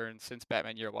Knight Returns, since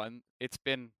Batman Year One, it's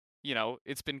been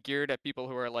it's been geared at people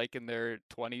who are like in their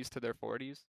 20s to their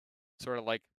 40s, sort of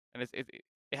like, and it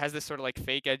has this sort of like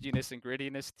fake edginess and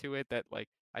grittiness to it that like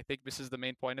I think misses the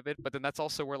main point of it. But then that's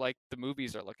also where like the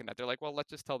movies are looking at. They're like, well, let's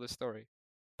just tell this story.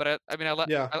 But I mean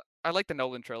yeah, I like the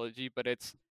Nolan trilogy, but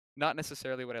it's not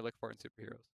necessarily what I look for in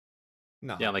superheroes.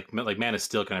 no, Yeah, like Man of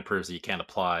Steel kind of proves that you can't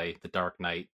apply the Dark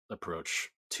Knight approach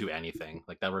to anything.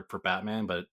 Like that worked for Batman,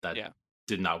 but that Yeah.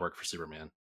 did not work for Superman.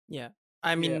 Yeah.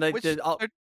 I mean, Yeah, like, which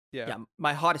yeah. yeah,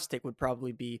 my hottest take would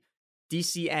probably be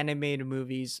DC animated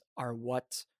movies are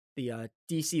what the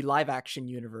DC live action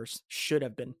universe should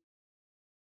have been.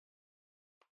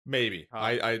 Maybe.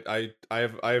 Huh. I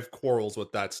have quarrels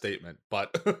with that statement,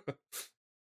 but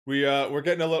we're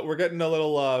getting a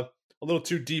little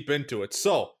too deep into it.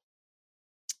 So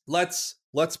let's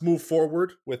move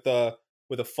forward with a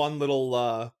fun little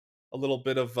a little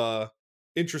bit of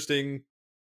interesting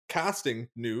casting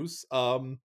news.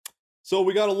 So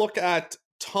we got to look at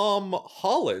Tom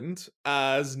Holland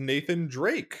as Nathan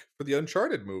Drake for the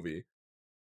Uncharted movie.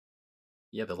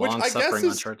 Yeah, the Which I guess long-suffering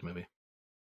is- Uncharted movie.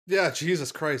 Yeah,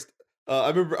 Jesus Christ. I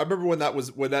remember when that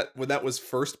was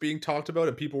first being talked about,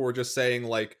 and people were just saying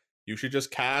like, you should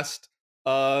just cast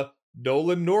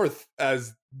Nolan North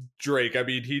as Drake. I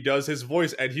mean, he does his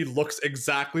voice and he looks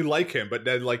exactly like him, but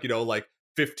then like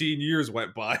 15 years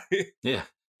went by. Yeah.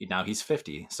 Now he's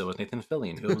 50. So is Nathan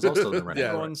Fillion, who was also been running. Yeah.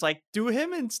 Everyone's like, do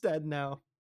him instead now.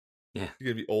 You're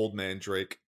gonna be old man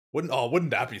Drake. Wouldn't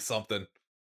that be something?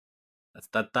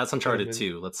 That's Uncharted been-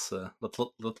 2. Let's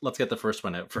get the first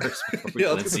one out first before we Yeah,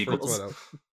 plan let's get the first sequels. one out.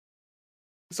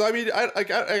 So I mean,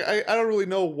 I don't really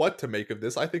know what to make of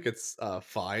this. I think it's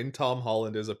fine. Tom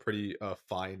Holland is a pretty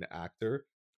fine actor.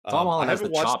 Tom Holland I has the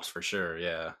haven't watched, chops for sure.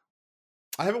 Yeah.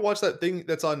 I haven't watched that thing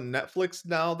that's on Netflix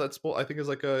now. I think is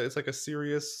like a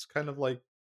serious kind of like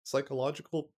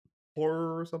psychological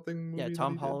horror or something. Yeah, movie that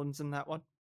Tom he did. Holland's in that one.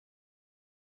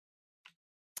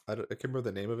 I can't remember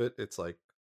the name of it. It's like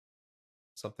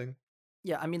something.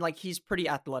 Yeah, I mean, like, he's pretty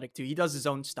athletic too. He does his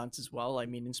own stunts as well. I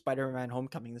mean, in Spider-Man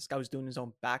Homecoming, this guy was doing his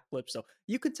own backflip, so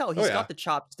you could tell he's yeah. got the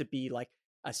chops to be like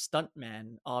a stunt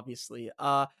man, obviously.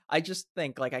 I just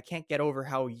think like I can't get over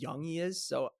how young he is,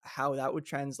 so how that would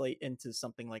translate into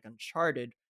something like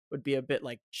Uncharted would be a bit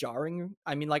like jarring.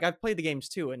 I mean, like, I've played the games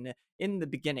too, and in the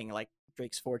beginning, like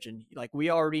Drake's Fortune, like we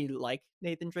already like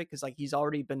Nathan Drake because like he's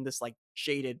already been this like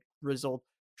jaded, grizzled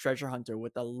treasure hunter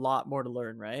with a lot more to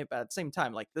learn, right? But at the same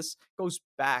time, like this goes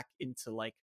back into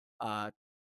like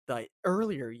the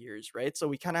earlier years, right? So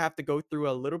we kind of have to go through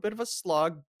a little bit of a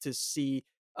slog to see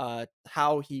how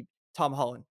Tom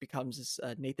Holland becomes this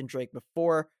Nathan Drake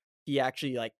before he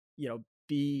actually like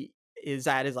is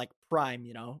at his like prime,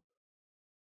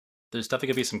 There's definitely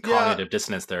gonna be some Yeah. cognitive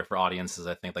dissonance there for audiences.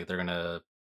 I think like they're gonna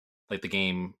like the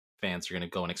game fans are gonna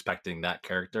go in expecting that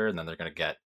character, and then they're gonna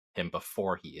get him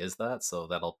before he is that. So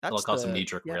that'll That's cause some the-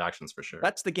 knee-jerk yeah. reactions for sure.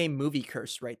 That's the game movie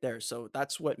curse right there. So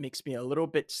that's what makes me a little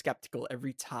bit skeptical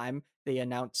every time they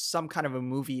announce some kind of a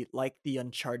movie like the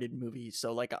Uncharted movie.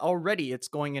 So like already it's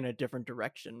going in a different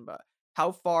direction, but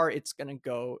how far it's gonna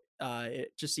go,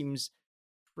 it just seems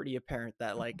pretty apparent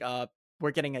that like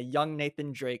we're getting a young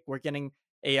Nathan Drake, we're getting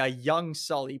a young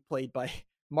Sully played by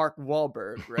Mark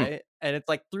Wahlberg, right? And it's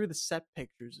like through the set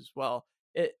pictures as well.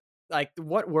 It like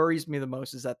what worries me the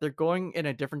most is that they're going in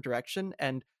a different direction,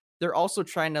 and they're also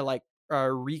trying to like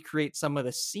recreate some of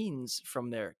the scenes from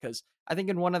there. Because I think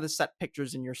in one of the set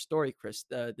pictures in your story, Chris,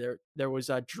 there was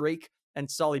Drake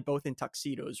and Sully both in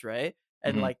tuxedos, right?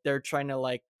 And Mhm. like they're trying to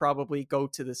like probably go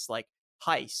to this like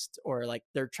heist, or like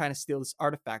they're trying to steal this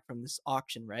artifact from this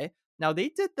auction, right? Now they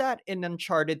did that in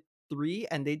Uncharted 3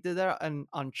 and they did that in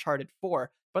Uncharted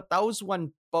 4, but that was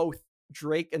when both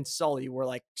Drake and Sully were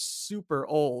like super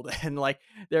old and like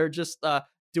they're just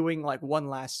doing like one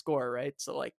last score, right?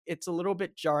 So like it's a little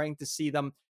bit jarring to see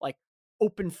them like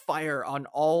open fire on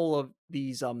all of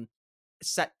these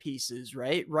set pieces,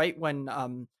 right? Right when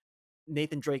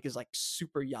Nathan Drake is like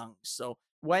super young. So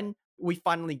when we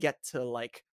finally get to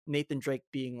like Nathan Drake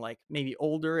being like maybe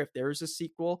older, if there is a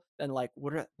sequel, then like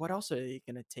what else are they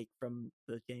gonna take from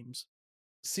the games?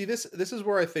 See, this is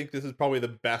where I think this is probably the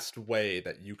best way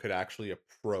that you could actually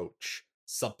approach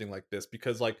something like this,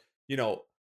 because like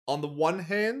on the one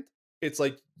hand it's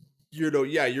like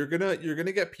yeah, you're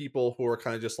gonna get people who are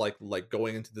kind of just like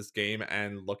going into this game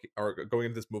and going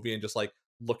into this movie and just like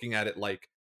looking at it like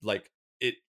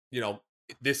it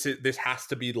this has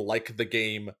to be like the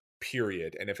game,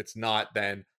 period, and if it's not,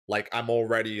 then like I'm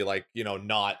already like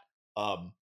not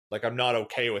like I'm not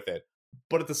okay with it.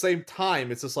 But at the same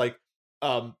time it's just like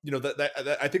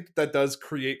that I think that does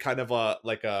create kind of a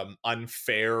like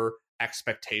unfair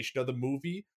expectation of the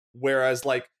movie, whereas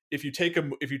like if you take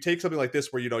something like this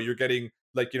where you're getting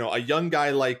like a young guy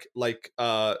like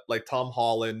Tom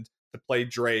Holland to play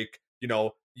Drake, you're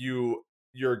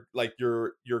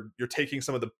taking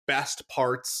some of the best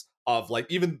parts of like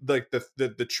even like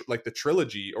the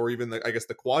trilogy, or even I guess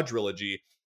the quadrilogy,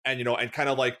 and and kind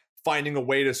of like finding a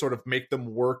way to sort of make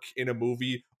them work in a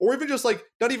movie, or even just like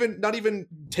not even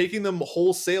taking them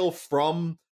wholesale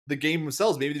from the game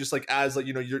themselves. Maybe just like as like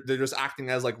they're just acting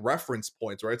as like reference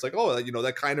points, right? It's like, oh,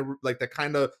 that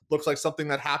kind of looks like something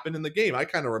that happened in the game. I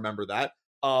kind of remember that.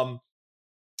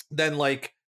 Then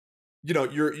like you know,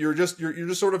 you're just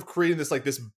sort of creating this like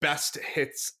this best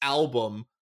hits album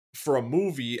for a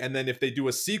movie, and then if they do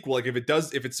a sequel, like if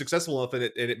it's successful enough and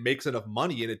it makes enough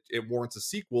money and it warrants a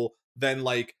sequel, then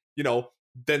like, you know,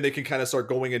 then they can kind of start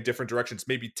going in different directions,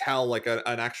 maybe tell like an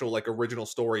actual like original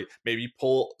story, maybe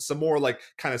pull some more like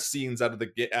kind of scenes out of the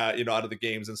you know, out of the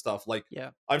games and stuff. Like,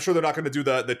 Yeah. I'm sure they're not going to do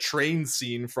the train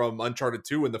scene from Uncharted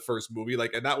 2 in the first movie,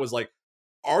 like, and that was like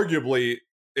arguably,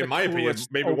 in The my opinion,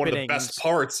 coolest maybe one of the best openings.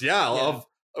 parts, yeah, Yeah. of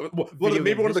Video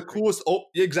maybe game one of the history. coolest. Oh,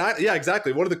 exactly, yeah,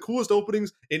 exactly. One of the coolest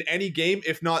openings in any game,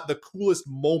 if not the coolest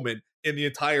moment in the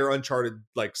entire Uncharted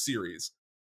like series.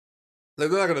 Like,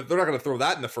 they're not gonna throw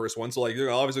that in the first one, so like they're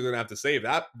obviously gonna have to save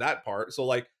that part. So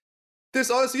like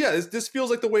this, honestly, yeah, this feels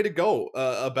like the way to go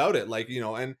about it. Like, you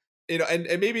know, and you know, and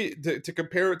maybe to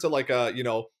compare it to like you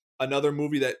know, another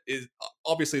movie that is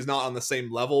obviously is not on the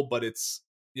same level, but it's,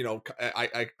 you know,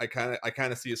 I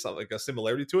kind of see something like a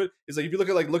similarity to it. Is like if you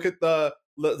look at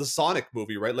the Sonic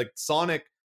movie, right? Like Sonic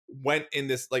went in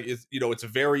this like, is, you know, it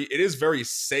is very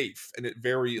safe, and it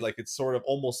very like it's sort of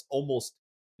almost,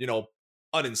 you know,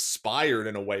 uninspired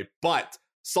in a way, but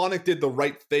Sonic did the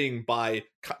right thing by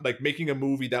like making a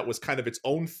movie that was kind of its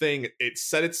own thing. It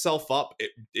set itself up.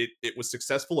 It was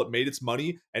successful. It made its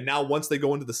money, and now once they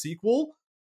go into the sequel,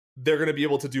 they're going to be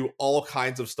able to do all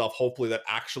kinds of stuff, hopefully, that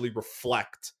actually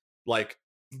reflect like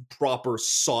proper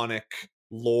Sonic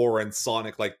lore and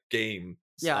Sonic like game.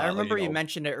 Yeah, I You remember you know,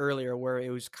 mentioned it earlier where it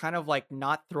was kind of like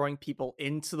not throwing people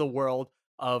into the world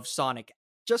of Sonic,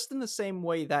 just in the same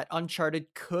way that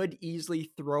Uncharted could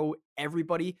easily throw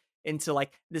everybody into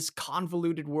like this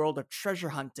convoluted world of treasure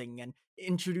hunting and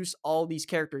introduce all these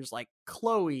characters like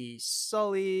Chloe,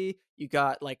 Sully, you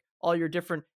got like all your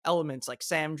different elements like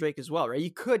Sam Drake as well, right? You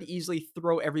could easily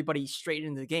throw everybody straight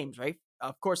into the games, right?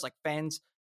 Of course, like fans,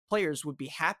 players would be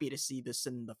happy to see this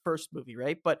in the first movie,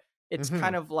 right? But it's Mhm.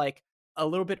 kind of like a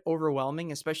little bit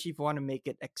overwhelming, especially if you want to make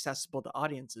it accessible to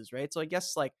audiences, right? So I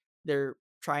guess like they're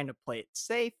trying to play it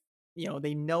safe. You know,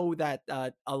 they know that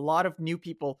a lot of new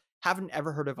people haven't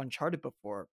ever heard of Uncharted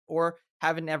before or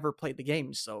haven't ever played the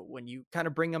game. So when you kind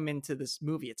of bring them into this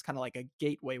movie, it's kind of like a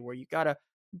gateway where you got to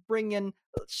bring in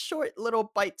short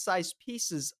little bite-sized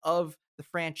pieces of the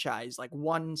franchise, like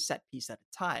one set piece at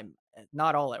a time,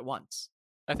 not all at once.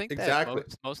 I think that Exactly.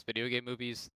 most video game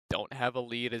movies don't have a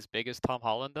lead as big as Tom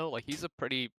Holland though. Like he's a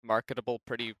pretty marketable,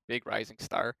 pretty big rising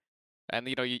star. And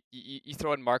you know, you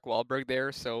throw in Mark Wahlberg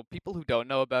there, so people who don't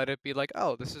know about it be like,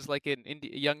 "Oh, this is like an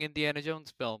young Indiana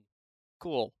Jones film.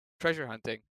 Cool. Treasure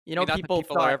hunting." You I mean, know, not that people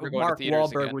people are thought ever going to Mark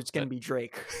theaters Wahlberg again, was going but to be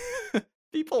Drake.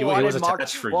 People He was wanted Mark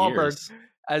attached for Wahlberg years.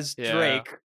 as yeah.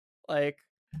 Drake. Like,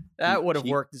 He that would have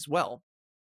he worked as well.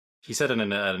 he said in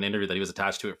an interview that he was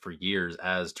attached to it for years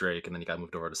as Drake, and then he got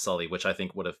moved over to Sully, which I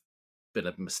think would have been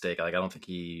a mistake. Like I don't think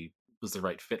he was the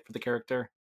right fit for the character.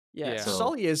 Yeah, Yeah. So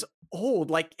Sully is old.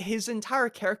 Like, his entire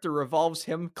character revolves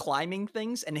him climbing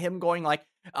things and him going like,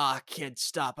 "Ah, kid,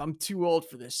 stop. I'm too old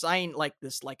for this. I ain't like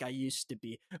this like I used to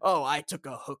be. Oh, I took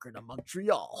a hooker to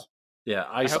Montreal." yeah,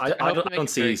 I hope I hope I they make don't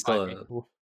it very see climbing. still.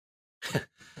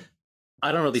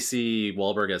 I don't really see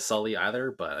Wahlberg as Sully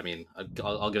either, but I mean,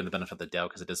 I'll give him the benefit of the doubt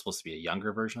because it is supposed to be a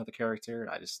younger version of the character.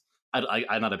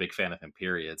 I'm not a big fan of him,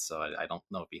 period. So I don't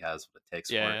know if he has what it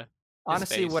takes for it. Yeah. His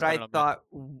Honestly, face, what I I don't know, man. thought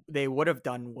they would have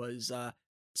done was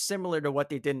similar to what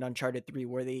they did in Uncharted 3,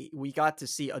 where we got to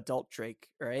see adult Drake,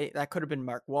 right? That could have been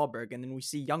Mark Wahlberg, and then we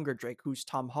see younger Drake, who's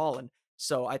Tom Holland.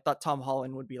 So I thought Tom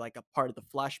Holland would be like a part of the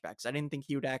flashbacks. I didn't think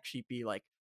he would actually be like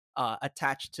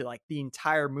attached to like the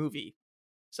entire movie.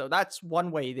 So that's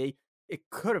one way it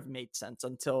could have made sense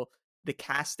until the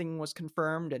casting was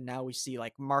confirmed, and now we see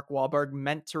like Mark Wahlberg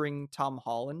mentoring Tom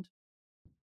Holland.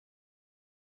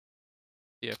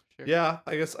 Yeah, for sure. Yeah,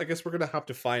 I guess we're gonna have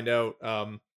to find out.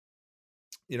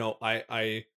 You know,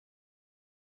 I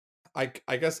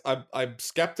guess I'm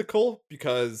skeptical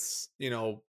because, you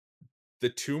know, the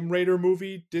Tomb Raider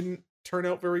movie didn't turn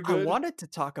out very I good. wanted to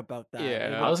talk about that.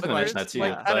 Yeah, I was but going to mention there's that too.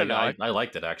 like, I don't know. I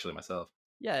liked it actually myself.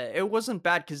 Yeah, it wasn't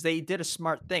bad because they did a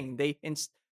smart thing.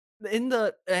 In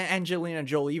the Angelina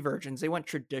Jolie versions, they went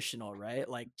traditional, right?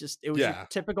 Like, just it was your Yeah.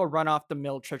 typical run off the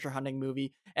mill treasure hunting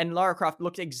movie, and Lara Croft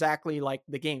looked exactly like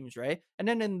the games, right? And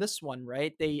then in this one,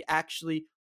 right, they actually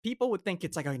people would think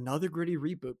it's like another gritty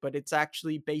reboot, but it's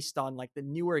actually based on like the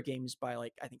newer games by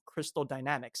like I think Crystal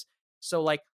Dynamics. So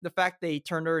like the fact they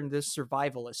turned her into this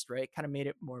survivalist, right, kind of made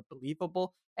it more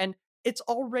believable. And it's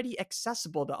already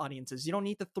accessible to audiences. You don't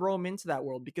need to throw them into that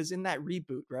world because in that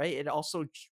reboot, right, it also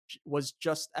was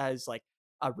just as like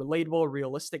relatable,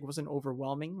 realistic, wasn't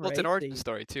overwhelming, Well, it's an right? origin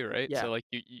story too, right? Yeah, So like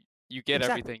you get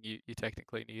exactly. everything you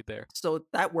technically need there. So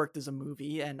that worked as a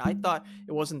movie, and I thought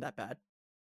it wasn't that bad.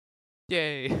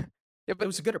 Yay. Yeah, It but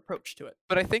was a good approach to it.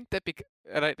 I think that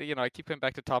and I keep coming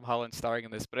back to Tom Holland starring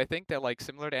in this, but I think that like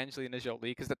similar to Angelina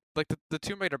Jolie, because like the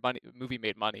Tomb Raider movie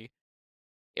made money.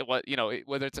 It was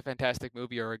whether it's a fantastic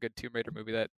movie or a good Tomb Raider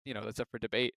movie, that that's up for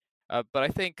debate. But I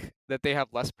think that they have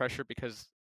less pressure because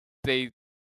they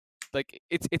like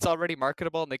it's already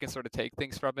marketable and they can sort of take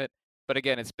things from it. But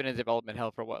again, it's been in development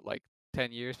hell for what, like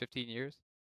 10 years, 15 years?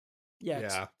 Yeah,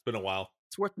 Yeah, it's been a while.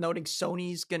 it's worth noting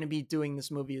Sony's going to be doing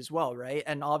this movie as well, right?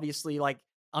 And obviously, like,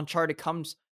 Uncharted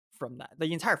comes from that.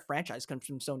 The entire franchise comes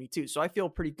from Sony too. So I feel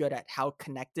pretty good at how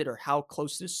connected or how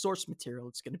close to source material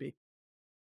it's going to be.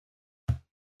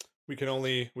 We can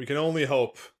only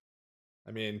hope.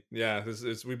 I mean, yeah,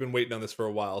 we've been waiting on this for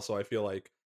a while, so I feel like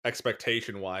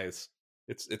expectation wise,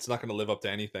 it's not going to live up to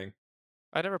anything.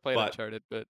 I never played But- Uncharted,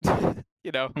 but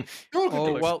you know,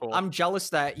 Oh, looks well, cool. I'm jealous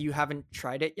that you haven't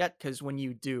tried it yet, because when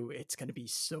you do, it's going to be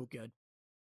so good.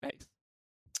 nice.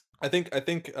 I think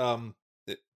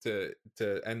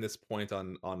to end this point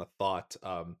on a thought,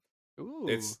 Ooh.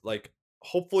 it's like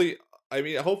hopefully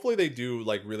they do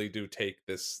like really do take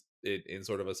this in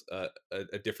sort of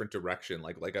a different direction,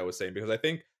 like I was saying, because I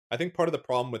think part of the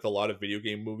problem with a lot of video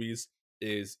game movies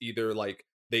is either like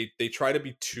they try to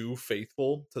be too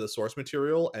faithful to the source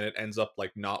material and it ends up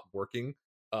like not working.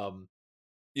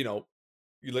 You know,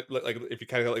 you look like if you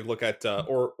kind of like look at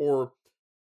or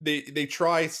they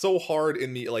try so hard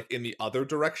in the other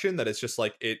direction that it's just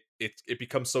like it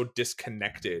becomes so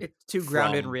disconnected. It's too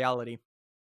grounded in from- reality.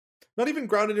 Not even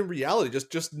grounded in reality,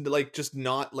 just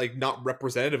not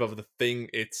representative of the thing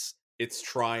it's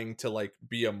trying to like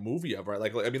be a movie of, right?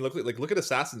 Like I mean, look at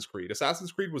Assassin's Creed.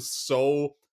 Assassin's Creed was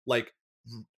so like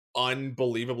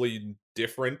unbelievably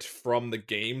different from the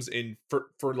games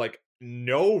for like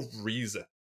no reason,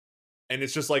 and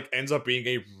it's just like ends up being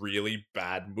a really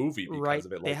bad movie because Right.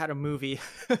 of it. They Like, had a movie.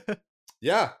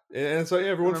 yeah, and so yeah,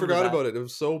 everyone remember forgot that. about it. It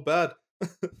was so bad.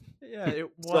 Yeah, it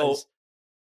So, was.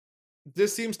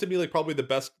 This seems to me like probably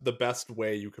the best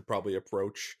way you could probably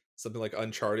approach something like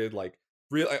Uncharted. Like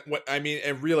what I mean,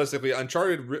 and realistically,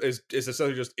 Uncharted is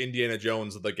essentially just Indiana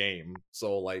Jones the game.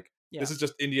 So like Yeah. this is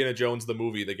just Indiana Jones the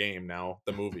movie, the game now,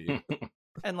 the movie.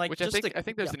 And like, Which just I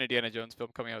think there's yeah, an Indiana Jones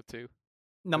film coming out too.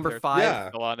 number there- 5 Yeah.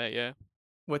 Still on it, yeah.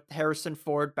 with Harrison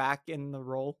Ford back in the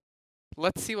role.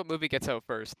 Let's see what movie gets out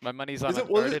first. My money's on Was it-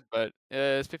 Uncharted, but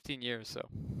it's 15 years, so.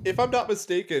 If I'm not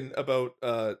mistaken about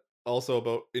also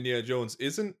about Indiana Jones,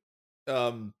 isn't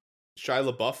Shia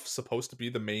LaBeouf supposed to be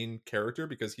the main character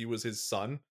because he was his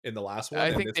son in the last one? I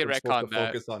and think this they one's supposed retconned to that.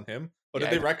 focus on him. Oh, Yeah,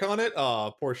 did they retcon it?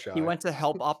 Oh, poor Shia. He went to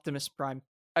help Optimus Prime.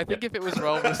 I think if it was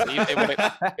well received,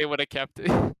 they would have kept it.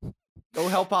 Go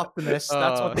help Optimus.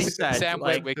 That's what they said. Sam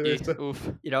Like, Witwicky. Oof.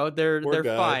 you know, they're Poor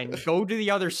guy. fine. Go to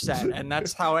the other set, and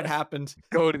that's how it happened.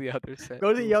 Go to the other set.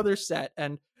 Go to the other set,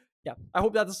 and yeah, I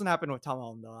hope that doesn't happen with Tom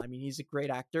Holland though. I mean, he's a great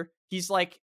actor. He's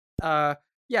like,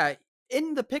 yeah,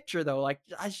 in the picture though. Like,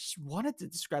 I just wanted to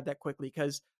describe that quickly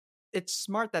because it's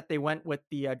smart that they went with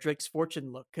the Drake's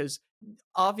Fortune look, because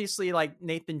obviously, like,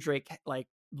 Nathan Drake like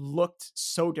looked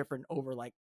so different over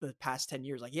like the past 10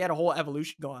 years. Like, he had a whole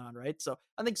evolution going on, right? So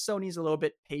I think Sony's a little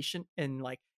bit patient in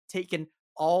like taking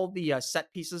all the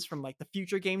set pieces from like the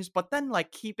future games, but then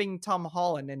like keeping Tom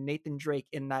Holland and Nathan Drake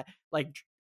in that like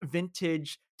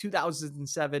vintage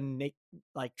 2007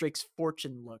 like Drake's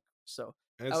Fortune look. So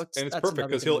and that's it's perfect another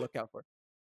because thing to look out for.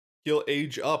 he'll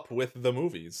age up with the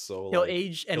movies. So He'll like,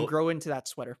 age and he'll- grow into that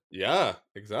sweater. Yeah,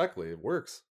 exactly. It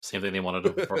works. Same thing they wanted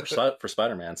to do for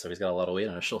Spider-Man, so he's got a lot of weight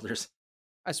on his shoulders.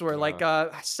 I swear, like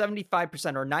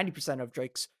 75% or 90% of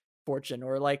Drake's Fortune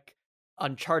or like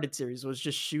Uncharted series was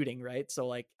just shooting, right? So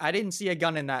like I didn't see a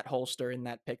gun in that holster in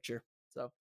that picture.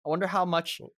 So I wonder how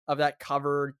much of that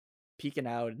cover peeking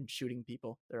out and shooting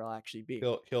people there'll actually be.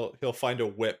 He'll find a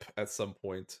whip at some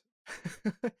point,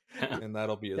 and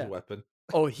that'll be his Yeah. weapon.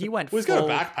 Oh, he went Well, he's got a full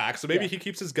backpack, so maybe yeah. he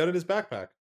keeps his gun in his backpack.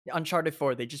 Uncharted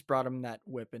 4, they just brought him that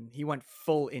whip and he went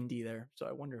full indie there. So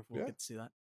I wonder if we'll Yeah. get to see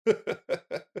that.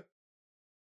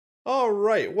 All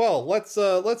right. Well, let's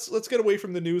get away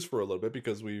from the news for a little bit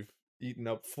because we've eaten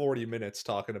up 40 minutes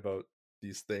talking about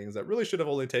these things that really should have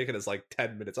only taken us like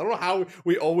 10 minutes. I don't know how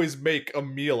we always make a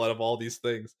meal out of all these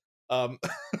things.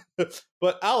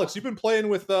 But Alex, you've been playing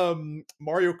with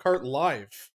Mario Kart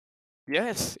Live.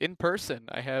 Yes, in person.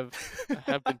 I have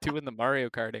been doing the Mario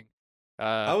Karting.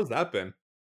 How's that been?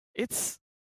 It's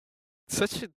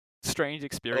such a strange Oh,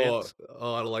 experience.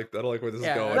 I don't like where this is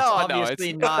Yeah, going. it's No, obviously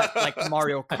it's- not like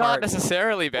Mario Kart. Not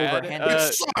necessarily bad. overhanded.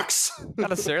 It sucks. Not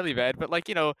necessarily bad, but like,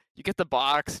 you get the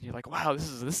box and you're like, wow, this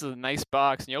is a nice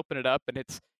box, and you open it up and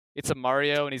it's a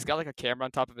Mario and he's got like a camera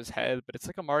on top of his head, but it's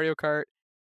like a Mario Kart,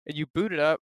 and you boot it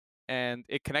up and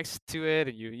it connects to it,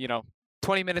 and you know,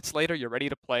 20 minutes later you're ready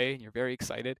to play and you're very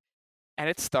excited, and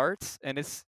it starts, and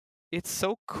it's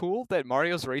so cool that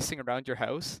Mario's racing around your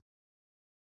house,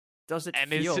 Does it and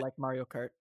feel like Mario Kart?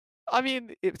 I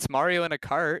mean, it's Mario in a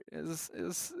cart is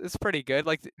pretty good.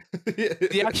 Like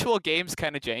the actual game's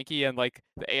kind of janky, and like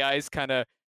the AI is kind of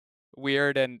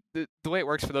weird, and the way it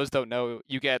works, for those who don't know,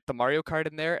 you get the Mario Kart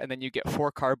in there, and then you get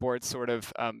 4 cardboard sort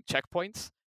of checkpoints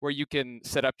where you can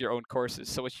set up your own courses.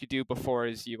 So what you do before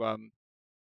is you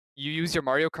use your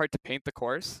Mario Kart to paint the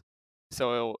course.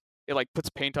 So it like puts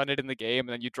paint on it in the game, and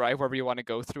then you drive wherever you want to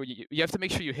go through. You have to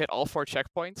make sure you hit all 4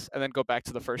 checkpoints and then go back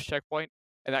to the first checkpoint,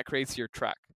 and that creates your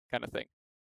track kind of thing.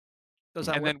 Does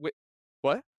that And work? then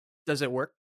what? Does it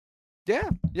work? Yeah.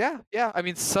 I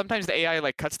mean, sometimes the AI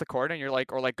like cuts the corner, and you're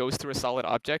like, or like goes through a solid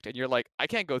object, and you're like, I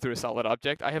can't go through a solid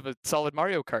object. I have a solid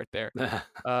Mario Kart there.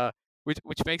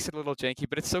 Which makes it a little janky,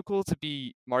 but it's so cool to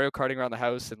be Mario Karting around the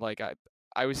house, and like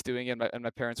I was doing it, and my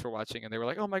parents were watching, and they were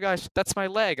like, "Oh my gosh, that's my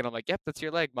leg," and I'm like, "Yep, that's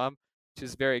your leg, Mom." Which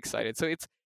is very excited. So it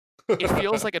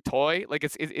feels like a toy, like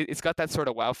it's got that sort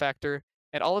of wow factor,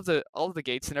 and all of the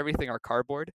gates and everything are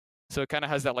cardboard, so it kind of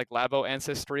has that like Labo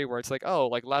ancestry where it's like, oh,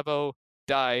 like Labo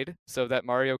died so that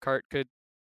Mario Kart could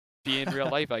be in real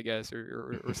life, I guess,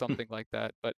 or something like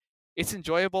that. But it's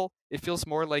enjoyable. It feels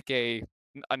more like a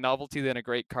novelty than a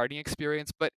great karting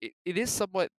experience, but it is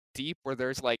somewhat deep, where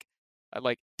there's like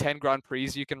 10 Grand Prix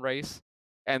you can race,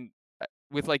 and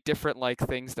with like different like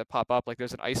things that pop up. Like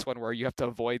there's an ice one where you have to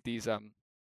avoid these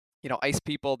ice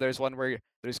people. There's one where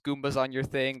there's Goombas on your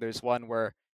thing. There's one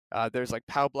where there's like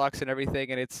POW blocks and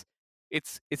everything, and it's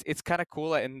kind of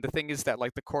cool. And the thing is that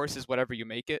like the course is whatever you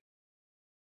make it.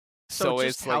 So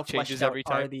just it's how like changes fleshed out every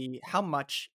are time. how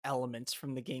much elements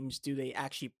from the games do they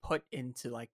actually put into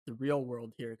like the real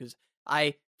world here? Because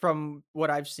from what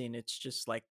I've seen, it's just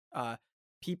like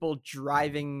people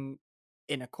driving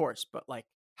in a course, but like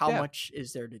how Yeah. much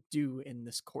is there to do in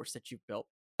this course that you've built?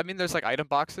 I mean, there's like item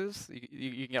boxes.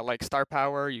 You can get like star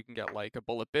power. You can get like a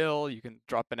bullet bill. You can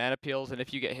drop banana peels, and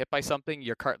if you get hit by something,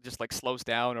 your cart just like slows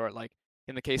down, or like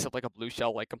in the case of like a blue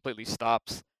shell, like completely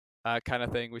stops, kind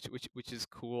of thing, which is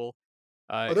cool.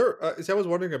 Are there? See, I was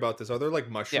wondering about this. Are there like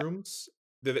Yeah. mushrooms?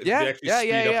 Do they Yeah, actually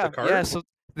speed up the yeah. cart? So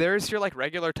there's your like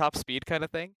regular top speed kind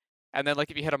of thing, and then like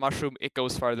if you hit a mushroom, it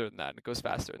goes farther than that. It goes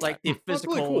faster than Like that. the That's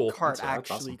really physical cool. cart That's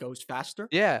actually awesome. goes faster.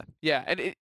 Yeah, and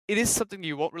it is something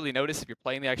you won't really notice if you're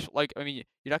playing the actual. Like, I mean,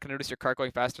 you're not gonna notice your cart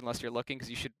going faster unless you're looking, because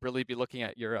you should really be looking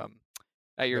at your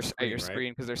Screen, right?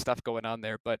 screen, because there's stuff going on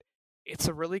there. But it's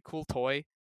a really cool toy.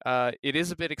 It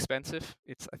is a bit expensive.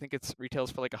 I think it's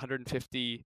retails for like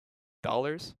 $150.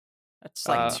 That's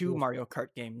like Uh, 2 Mario Kart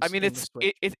games. I mean, in the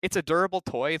Switch. it's a durable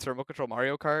toy. It's a remote control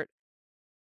Mario Kart,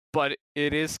 but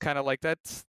it is kind of like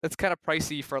that's kind of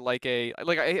pricey for like I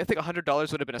think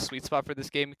 $100 would have been a sweet spot for this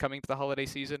game coming to the holiday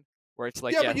season, where it's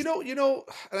like, Yeah, yes, but you know,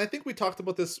 and I think we talked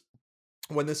about this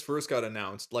when this first got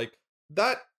announced. Like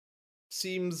that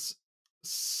seems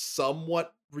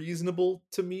somewhat reasonable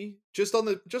to me, just on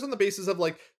the basis of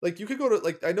like you could go to,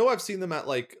 like, I know I've seen them at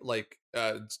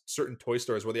certain toy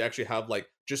stores where they actually have like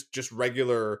just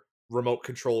regular remote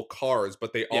control cars,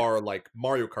 but they Yeah. are like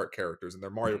Mario Kart characters, and they're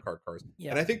Mario Kart cars.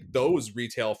 Yeah. And I think those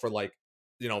retail for like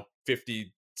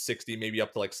 50, 60, maybe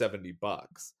up to like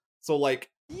 $70. So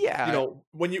like, yeah,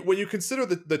 when you consider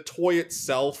the toy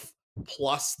itself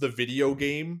plus the video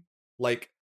game, like,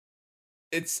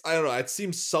 I don't know, it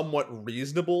seems somewhat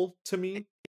reasonable to me.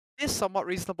 it is somewhat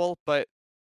reasonable, but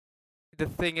the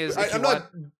thing is, if I'm you want,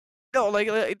 not. no,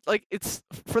 like it's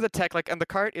for the tech, like, and the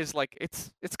cart is like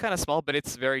it's kind of small, but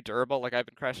it's very durable. Like I've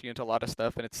been crashing into a lot of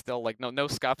stuff, and it's still like no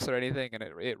scuffs or anything, and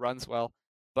it runs well.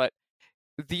 But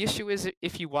the issue is,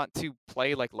 if you want to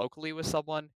play like locally with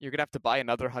someone, you're gonna have to buy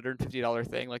another $150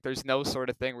 thing. Like there's no sort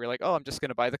of thing where you're like, oh, I'm just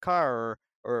gonna buy the car,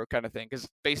 or kind of thing, because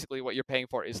basically what you're paying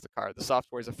for is the car. The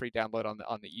software is a free download on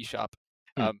the eShop.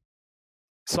 Hmm.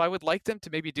 So I would like them to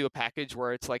maybe do a package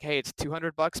where it's like, hey, it's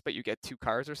 $200, but you get 2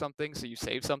 cars or something, so you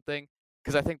save something.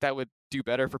 Because I think that would do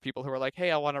better for people who are like,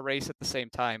 hey, I want to race at the same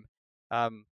time.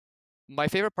 My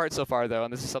favorite part so far, though,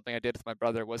 and this is something I did with my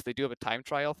brother, was they do have a time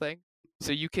trial thing.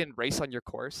 So you can race on your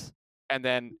course, and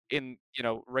then in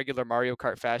regular Mario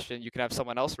Kart fashion, you can have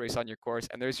someone else race on your course,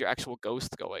 and there's your actual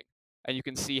ghost going, and you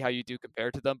can see how you do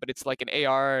compared to them. But it's like an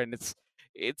AR, and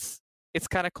it's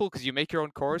kind of cool because you make your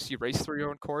own course, you race through your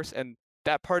own course, and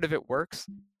that part of it works.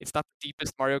 It's not the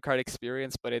deepest Mario Kart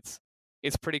experience, but it's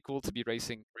pretty cool to be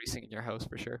racing in your house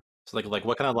for sure. So like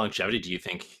what kind of longevity do you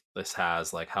think this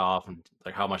has? Like how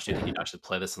much do you think you'd actually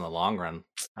play this in the long run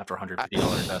after $150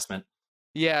 investment?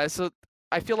 Yeah, so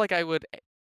I feel like I would,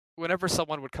 whenever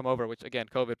someone would come over, which again,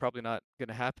 COVID probably not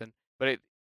gonna happen, but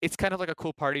it's kind of like a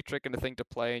cool party trick and a thing to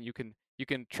play, and you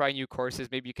can try new courses.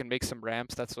 Maybe you can make some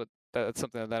ramps. That's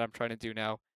something that I'm trying to do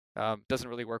now. Doesn't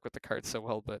really work with the cards so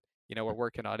well, but we're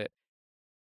working on it.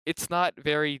 It's not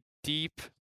very deep,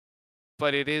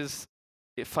 but it is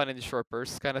fun in short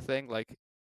bursts kind of thing. Like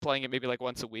playing it maybe like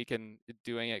once a week and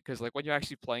doing it, because like when you're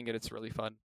actually playing it, it's really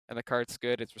fun. And the card's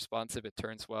good. It's responsive. It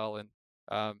turns well, and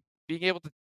being able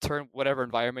to turn whatever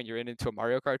environment you're in into a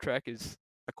Mario Kart track is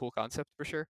a cool concept for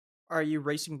sure. Are you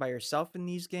racing by yourself in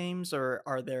these games, or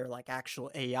are there like actual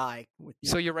AI with you?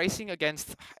 So you're racing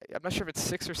against, I'm not sure if it's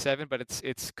 6 or 7, but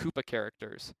it's Koopa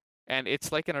characters. And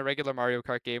it's like in a regular Mario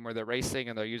Kart game where they're racing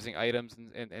and they're using items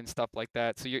and stuff like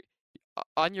that. So you're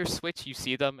on your Switch, you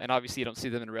see them, and obviously you don't see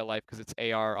them in real life because it's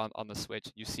AR on the Switch.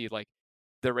 You see like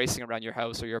they're racing around your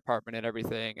house or your apartment and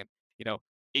everything, and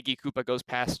Iggy Koopa goes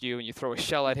past you and you throw a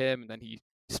shell at him and then he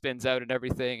spins out and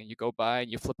everything, and you go by and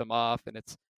you flip him off, and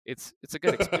it's a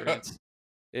good experience.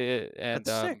 And That's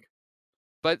sick.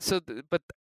 but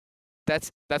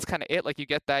that's kind of it. Like you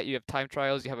get that, you have time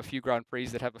trials, you have a few Grand Prix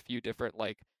that have a few different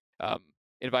like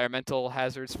environmental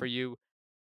hazards for you,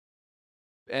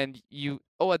 and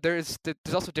there's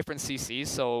also different CCs.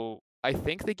 So I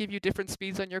think they give you different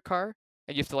speeds on your car,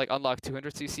 and you have to like unlock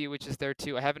 200cc, which is there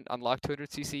too. I haven't unlocked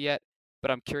 200cc yet,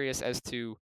 but I'm curious as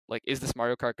to like, is this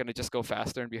Mario Kart going to just go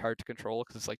faster and be hard to control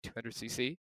because it's like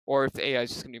 200cc, or if the AI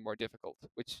is just going to be more difficult,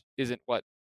 which isn't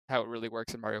how it really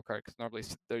works in Mario Kart, because normally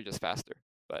they're just faster.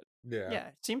 But Yeah,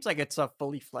 it seems like it's a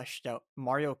fully fleshed out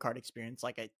Mario Kart experience.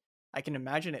 Like I can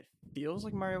imagine it feels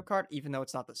like Mario Kart, even though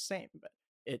it's not the same. But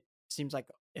it seems like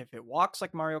if it walks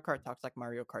like Mario Kart, talks like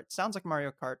Mario Kart, sounds like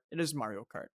Mario Kart, it is Mario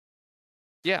Kart.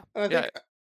 yeah, And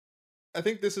I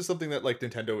think this is something that like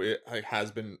Nintendo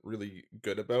has been really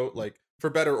good about, like for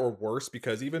better or worse,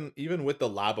 because even with the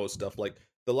Labo stuff, like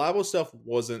the Labo stuff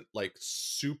wasn't like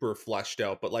super fleshed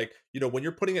out, but like when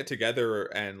you're putting it together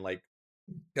and like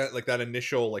that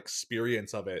initial like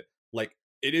experience of it, like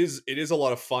it is a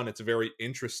lot of fun. It's very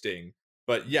interesting,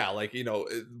 but yeah, like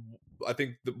I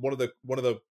think one of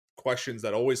the questions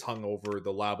that always hung over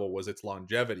the Labo was its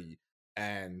longevity,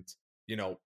 and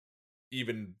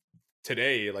even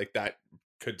today, like that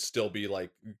could still be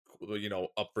like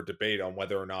up for debate on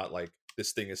whether or not like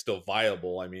this thing is still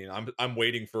viable. I mean, I'm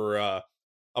waiting for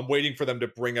them to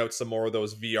bring out some more of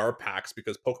those VR packs,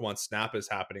 because Pokemon Snap is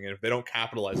happening, and if they don't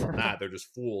capitalize on that, they're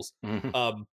just fools.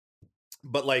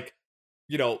 But like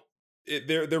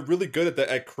they're really good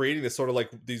at creating this sort of like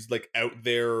these like out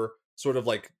there sort of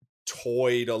like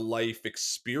toy to life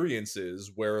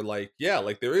experiences where like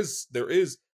like there is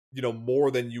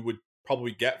more than you would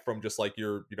probably get from just like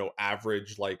your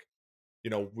average like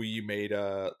we made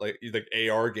a like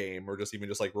AR game, or just even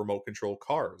just like remote control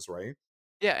cars, right?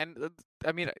 Yeah, and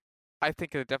I mean, I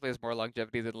think it definitely has more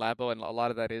longevity than Labo, and a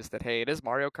lot of that is that, hey, it is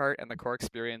Mario Kart, and the core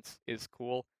experience is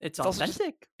cool. It's also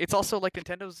authentic. It's also like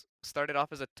Nintendo's started off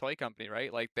as a toy company,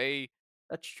 right? Like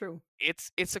That's true. It's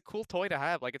a cool toy to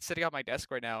have. Like it's sitting on my desk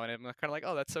right now, and I'm kind of like,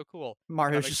 oh, that's so cool.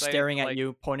 Mario's I'm just excited staring to, at like-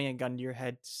 you, pointing a gun to your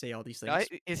head to say all these things.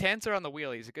 His hands are on the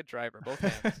wheel. He's a good driver, both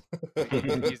hands.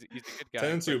 He's a good guy.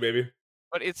 10 and 2, baby.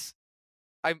 But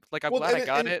I'm Well, glad I and-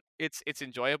 got and- it. It's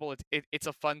enjoyable. It's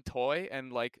a fun toy,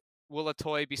 and like, will a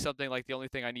toy be something like the only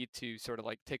thing I need to sort of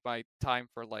like take my time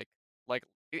for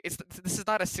this is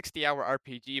not a 60-hour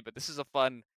RPG, but this is a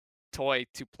fun toy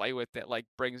to play with that like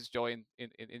brings joy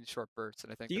in short bursts,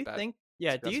 and I think Do you that think?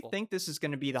 Yeah. Do you stressful. think this is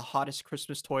going to be the hottest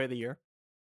Christmas toy of the year?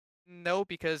 no,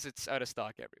 because it's out of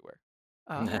stock everywhere.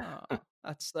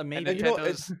 That's a And maybe. And you know,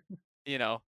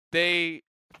 Nintendo's, they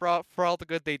for all the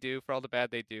good they do, for all the bad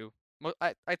they do,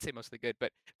 I'd say mostly good,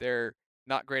 but they're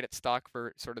not great at stock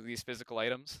for sort of these physical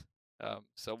items.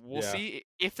 So we'll Yeah. see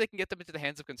if they can get them into the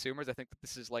hands of consumers. I think that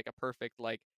this is like a perfect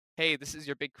like, hey, this is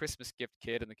your big Christmas gift,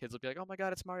 kid, and the kids will be like, oh my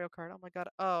god, it's Mario Kart. Oh my god,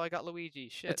 oh I got Luigi.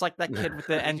 Shit. It's like that kid with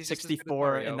the Luigi's just as good as N64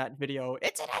 Mario. in that video.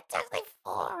 It's an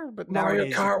N64, but Mario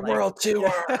nowadays it's Kart like- World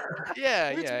Tour. Yeah,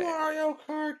 It's yeah. Mario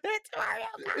Kart. It's Mario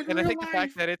Kart. In And I real think the fact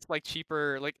life. that it's like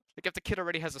cheaper, like if the kid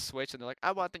already has a Switch and they're like,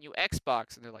 I want the new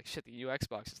Xbox, and they're like, shit, the new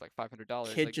Xbox is like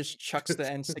 $500. Kid like, just chucks the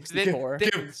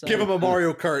N64. Give him a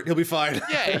Mario Kart, he'll be fine.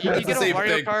 yeah, you It's the get a same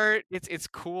Mario thing. Kart. It's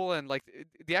cool, and like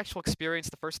the actual experience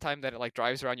the first time that it like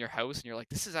drives around your house, and you're like,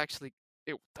 this is actually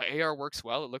the AR works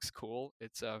well. It looks cool.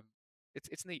 It's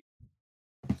neat.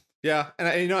 Yeah, and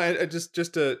I just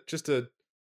to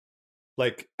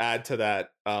like add to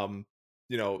that,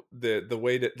 the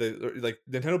way that the like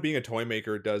Nintendo being a toy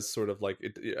maker does sort of like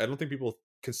it. I don't think people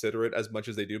consider it as much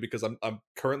as they do, because I'm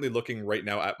currently looking right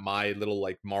now at my little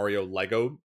like Mario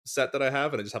Lego set that I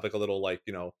have, and I just have like a little like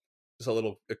just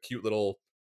a cute little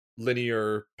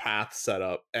linear path set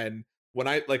up, and when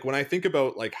I think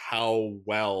about like how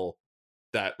well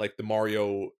that like the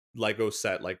Mario Lego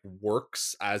set like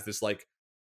works as this like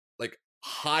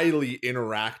highly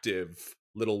interactive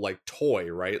little like toy,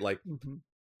 right? Like Mhm.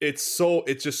 it's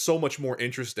just so much more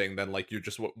interesting than like you're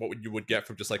just what you would get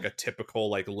from just like a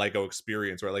typical like Lego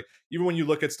experience, right? Like even when you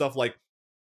look at stuff like,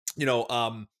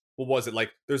 what was it,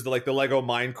 like there's the Lego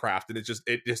Minecraft, and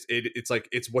it's like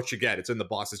it's what you get, it's in the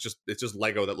box, it's just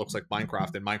Lego that looks like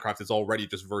Minecraft, and Minecraft is already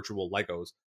just virtual Legos.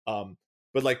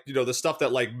 But like, the stuff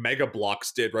that like Mega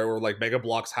Bloks did, right, where like Mega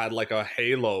Bloks had like a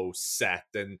Halo set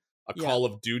and a Yeah. Call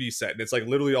of Duty set, and it's like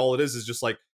literally all it is just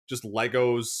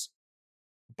Legos,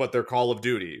 but they're Call of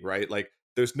Duty, right? Like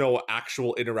there's no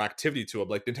actual interactivity to them.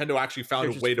 Like Nintendo actually found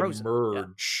They're a just way to frozen. Yeah.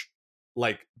 merge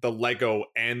like the Lego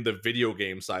and the video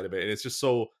game side of it, and it's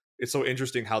so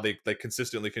interesting how they like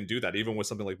consistently can do that, even with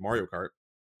something like Mario Kart.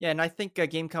 Yeah, and I think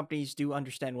game companies do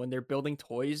understand when they're building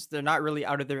toys, they're not really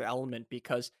out of their element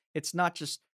because it's not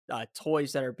just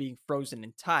toys that are being frozen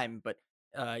in time, but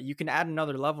you can add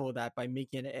another level of that by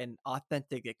making it an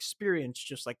authentic experience,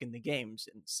 just like in the games,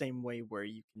 in the same way where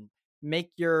you can make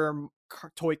your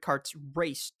toy carts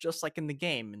race, just like in the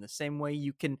game, in the same way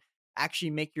you can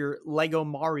actually make your Lego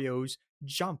Marios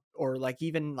jump, or like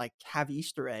even like have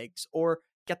Easter eggs, or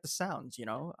get the sounds,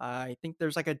 I think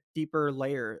there's like a deeper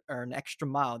layer or an extra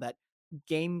mile that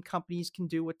game companies can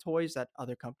do with toys that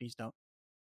other companies don't.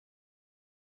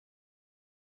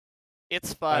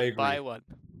 It's I fun. Buy agree. one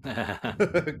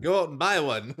Go out and buy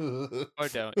one. or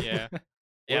don't. Yeah, We're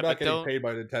yeah, not but getting don't paid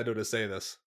by Nintendo to say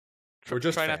this. We're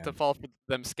just try not to fans. fall for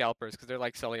them scalpers because they're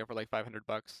like selling it for like $500.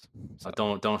 So.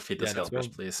 Don't feed the Yeah, no, scalpers,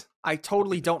 don't- please. I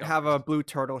totally the don't have a scalpers. blue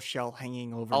turtle shell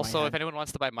hanging over Also, my if head. anyone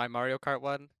wants to buy my Mario Kart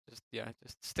one, just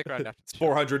stick around after It's the show.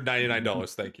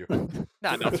 $499. Thank you.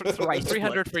 No, Thrice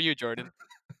 300 for you, Jordan.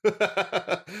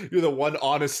 You're the one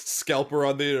honest scalper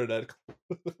on the internet.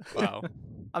 Wow.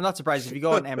 I'm not surprised if you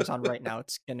go on Amazon right now,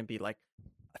 it's gonna be like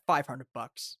 $500.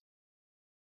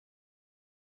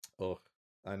 Oh,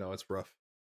 I know, it's rough.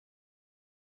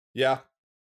 Yeah,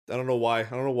 I don't know why. I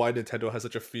don't know why Nintendo has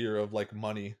such a fear of like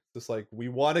money. Just like, we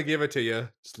want to give it to you,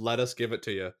 just let us give it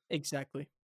to you. Exactly.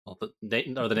 Well, the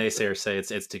naysayers say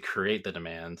it's to create the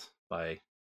demand by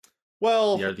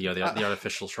Well, the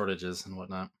artificial shortages and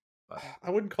whatnot. But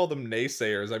I wouldn't call them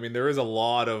naysayers. I mean, there's a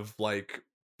lot of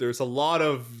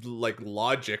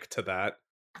logic to that.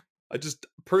 I just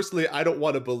personally, I don't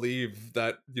want to believe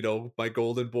that, my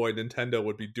golden boy Nintendo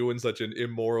would be doing such an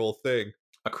immoral thing.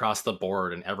 across the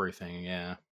board and everything,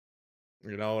 yeah.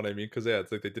 You know what I mean? Because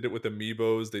it's like they did it with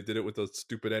Amiibos, they did it with those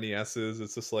stupid NESs.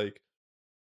 It's just like,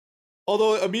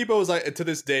 although Amiibos, to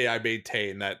this day, I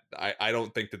maintain that I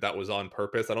don't think that was on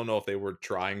purpose. I don't know if they were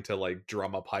trying to like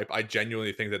drum up hype. I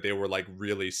genuinely think that they were like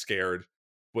really scared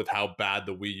with how bad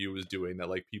the Wii U was doing, that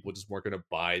like people just weren't going to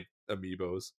buy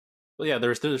Amiibos. Well, yeah,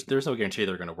 there's no guarantee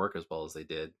they're going to work as well as they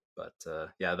did, but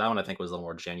yeah, that one I think was a little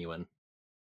more genuine.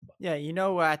 Yeah,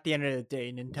 at the end of the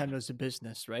day, Nintendo's a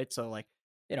business, right? So like,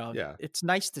 Yeah. it's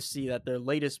nice to see that their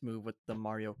latest move with the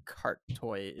Mario Kart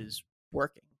toy is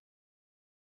working.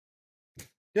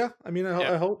 Yeah, I mean,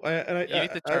 I hope. You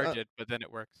need to charge it, but then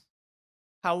it works.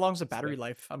 How long's the battery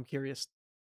life? I'm curious.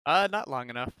 Not long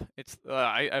enough. It's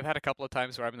I've had a couple of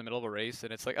times where I'm in the middle of a race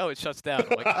and it's like, oh, it shuts down.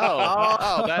 I'm like,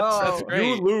 oh, that's great.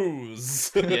 You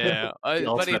lose. Yeah, The but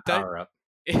ultimate it does. power up.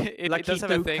 It does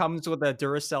have a Lakitu thing. comes with a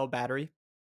Duracell battery.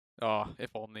 Oh, if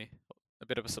only a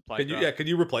bit of a supply Can you drop. can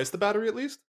you replace the battery at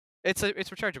least? It's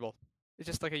rechargeable. It's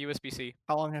just like a USB-C.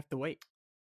 How long do I have to wait?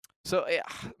 So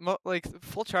like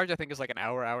full charge, I think is like an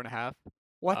hour and a half,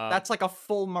 What? That's like a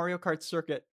full Mario Kart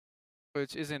circuit.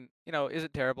 which isn't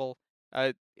terrible.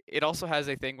 It also has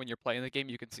a thing when you're playing the game,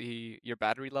 you can see your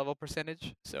battery level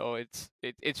percentage. So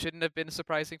it shouldn't have been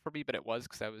surprising for me, but it was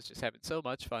because I was just having so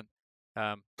much fun.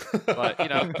 But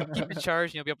keep it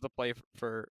charged, and you'll be able to play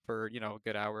for a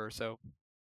good hour or so.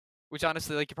 Which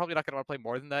honestly, like, you're probably not gonna want to play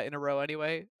more than that in a row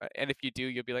anyway. And if you do,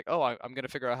 you'll be like, oh, I'm gonna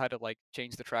figure out how to like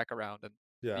change the track around, and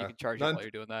you Yeah. can charge it Not- while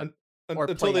you're doing that. Or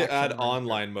Until play they add Action Ranger.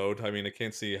 online mode, I mean, I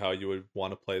can't see how you would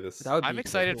want to play this. That would I'm be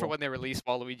excited for cool. when they release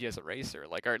Waluigi as a racer.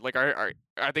 Like, are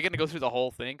they gonna go through the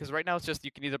whole thing? Because right now it's just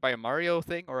you can either buy a Mario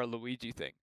thing or a Luigi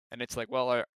thing, and it's like,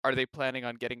 well, are they planning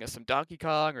on getting us some Donkey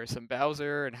Kong or some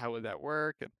Bowser, and how would that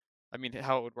work? And I mean,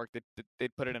 how it would work?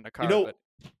 They'd put it in a car, but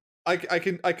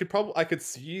I could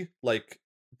see like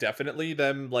definitely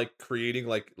them like creating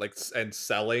and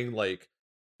selling like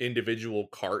individual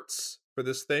carts for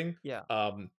this thing. Yeah.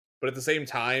 But at the same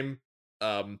time,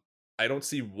 I don't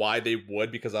see why they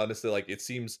would, because honestly, like, it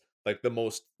seems like the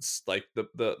most like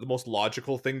the most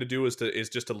logical thing to do is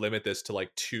just to limit this to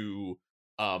like two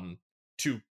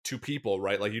two people,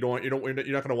 right? Like you're not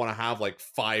going to want to have like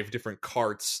 5 different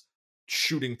carts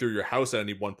shooting through your house at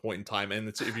any one point in time. And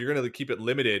if you're going to keep it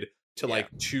limited to like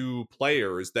 2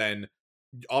 players, then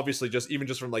obviously just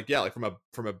from like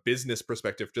from a business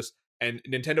perspective, and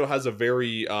Nintendo has a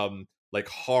very like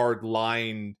hard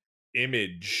line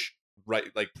image, right?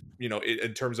 Like,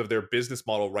 in terms of their business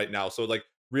model right now. So like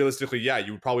realistically,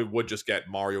 you probably would just get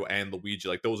Mario and Luigi.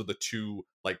 Like those are the 2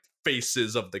 like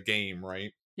faces of the game,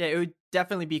 right? Yeah, it would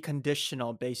definitely be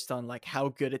conditional based on like how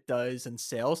good it does in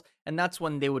sales, and that's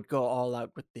when they would go all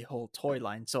out with the whole toy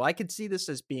line. So I could see this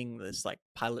as being this like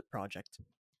pilot project.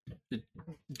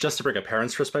 Just to bring a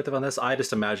parent's perspective on this, I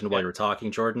just imagined while you were talking,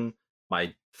 Jordan,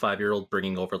 my 5-year-old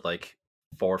bringing over like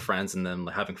 4 friends and then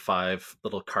having 5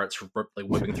 little carts like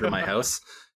whipping through my house.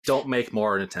 Don't make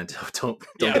more, Nintendo. Don't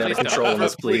get out of control on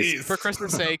this, please. For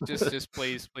Christmas' sake, just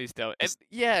please don't. And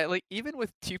yeah, like even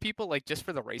with 2 people, like just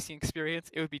for the racing experience,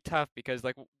 it would be tough because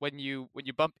like when you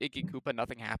bump Iggy and Koopa,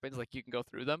 nothing happens. Like you can go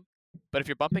through them, but if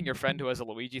you're bumping your friend who has a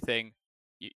Luigi thing,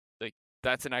 like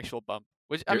that's an actual bump.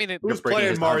 Which I mean, who's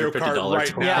playing Mario Kart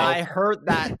right now? Yeah, I heard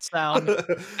that sound.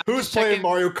 Who's playing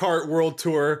Mario Kart World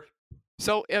Tour?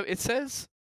 So it says,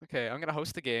 okay, I'm gonna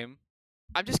host the game.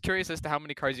 I'm just curious as to how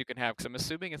many cars you can have because I'm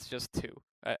assuming it's just 2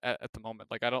 at the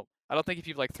moment. Like I don't think if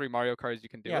you have like 3 Mario cars you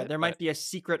can do it. Yeah, there might be a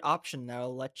secret option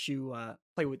that'll let you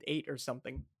play with 8 or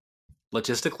something.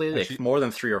 Logistically, like more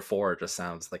than 3 or 4 just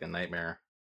sounds like a nightmare.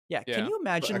 Yeah, can you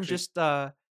imagine just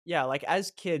like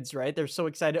as kids, right? They're so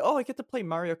excited. Oh, I get to play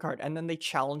Mario Kart, and then they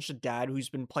challenge the dad who's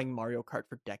been playing Mario Kart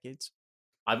for decades.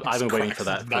 I've been waiting for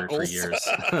that for years.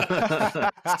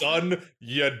 Son,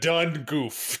 you done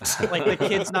goofed. Like the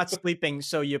kid's not sleeping,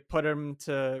 so you put him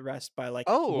to rest by like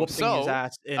whooping his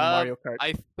ass in Mario Kart.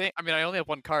 I only have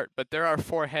 1 cart, but there are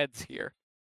 4 heads here.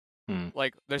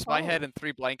 Like there's my head and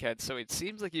 3 blank heads, so it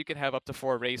seems like you can have up to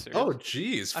 4 racers. Oh,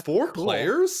 geez, 4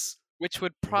 players? Which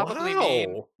would probably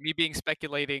mean me being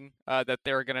speculating that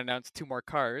they're going to announce 2 more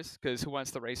cars, because who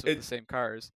wants to race with the same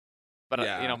cars? But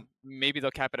maybe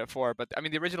they'll cap it at 4. But I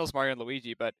mean, the original's Mario and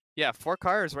Luigi. But yeah, 4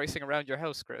 cars racing around your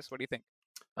house, Chris. What do you think?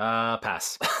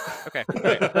 Pass. Okay.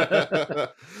 Right.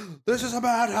 This is a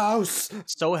madhouse.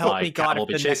 So help me God! Will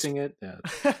be chasing it.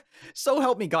 Yeah. So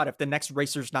help me God! If the next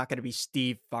racer's not going to be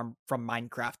Steve from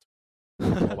Minecraft.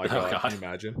 Oh my God! Can you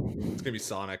imagine? It's gonna be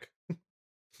Sonic.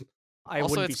 I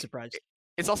wouldn't be surprised.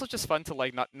 It's also just fun to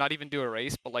like not even do a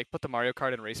race, but like put the Mario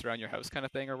Kart and race around your house kind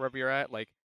of thing, or wherever you're at. Like,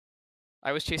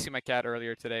 I was chasing my cat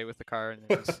earlier today with the car, and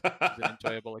it was an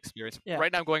enjoyable experience. Yeah.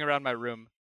 Right now, I'm going around my room,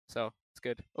 so it's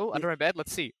good. Oh, under my bed.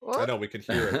 Let's see. I know we can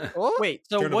hear it. Wait,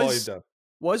 so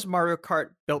was Mario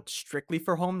Kart built strictly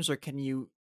for homes, or can you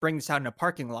bring this out in a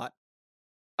parking lot?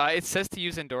 It says to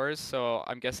use indoors, so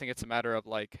I'm guessing it's a matter of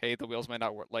like, hey, the wheels might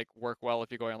not work well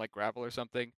if you're going on like gravel or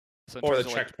something. So or the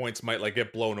checkpoints might like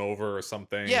get blown over or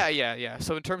something. Yeah.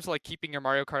 So in terms of like keeping your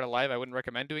Mario Kart alive, I wouldn't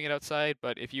recommend doing it outside.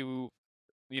 But if you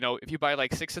buy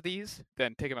like 6 of these,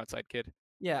 then take them outside, kid.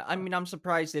 Yeah, I mean, I'm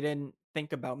surprised they didn't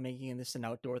think about making this an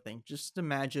outdoor thing. Just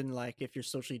imagine, like, if you're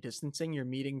socially distancing, you're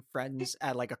meeting friends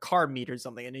at like a car meet or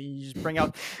something, and you just bring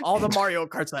out all the Mario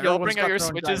Karts. You'll bring out your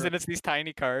Switches, and it's these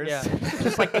tiny cars. Yeah,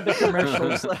 just like the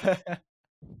commercials.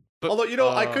 But, although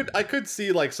I could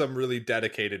see like some really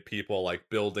dedicated people like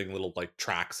building little like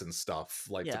tracks and stuff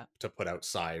like to put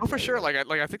outside. Oh, for sure. Like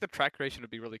I think the track creation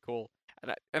would be really cool,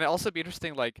 and it'd also be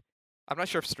interesting. Like I'm not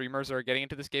sure if streamers are getting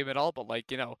into this game at all, but like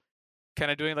kind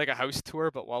of doing like a house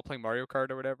tour, but while playing Mario Kart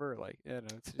or whatever. Like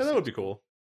that would be cool.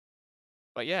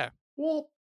 But yeah, well,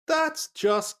 that's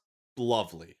just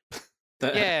lovely.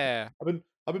 Yeah,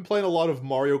 I've been playing a lot of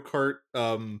Mario Kart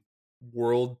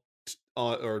World.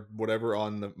 Or whatever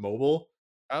on the mobile.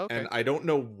 Oh, okay. And I don't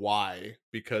know why,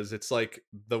 because it's like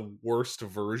the worst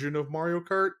version of Mario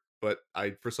Kart, but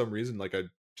for some reason like I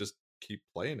just keep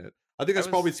playing it. I think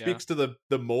probably speaks to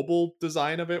the mobile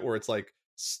design of it, where it's like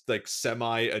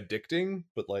semi addicting,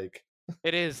 but like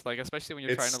it is, like, especially when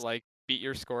you're trying to like beat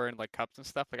your score in like cups and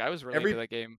stuff. Like I was really into that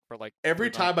game for like every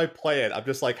time I play it, I'm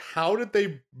just like, how did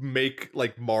they make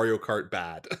like Mario Kart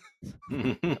bad?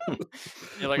 You're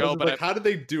like, oh, but like, how did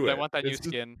they do it? I want that new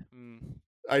skin.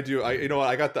 I do.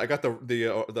 I got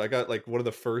like one of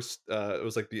the first. It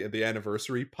was like the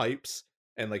anniversary pipes,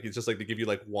 and like it's just like they give you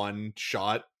like one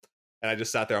shot. And I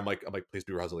just sat there. I'm like, please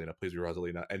be Rosalina, please be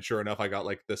Rosalina. And sure enough, I got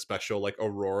like the special like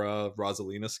Aurora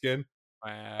Rosalina skin.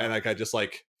 Wow. And like I just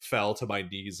like fell to my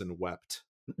knees and wept.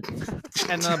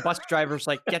 And the bus driver's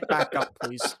like, "Get back up,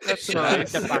 please." That's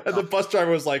nice. And the bus driver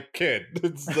was like, "Kid,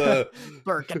 it's the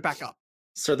Bert, get back up."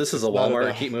 So this is a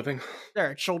Walmart. Keep moving.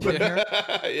 There, shoulder here.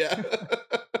 Yeah.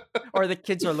 Or the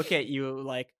kids are looking at you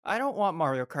like, "I don't want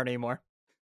Mario Kart anymore."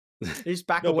 They just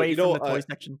back No, but away you from know, the toy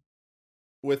section.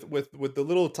 with the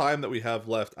little time that we have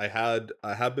left, I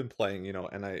have been playing, you know,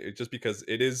 and just because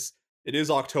it is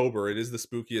October, it is the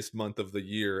spookiest month of the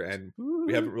year, and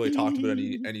we haven't really talked about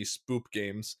Spooky. any spook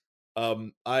games.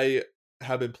 I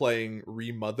have been playing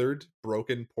Remothered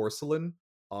Broken Porcelain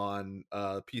on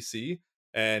PC,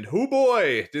 and oh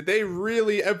boy, did they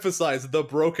really emphasize the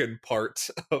broken part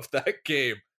of that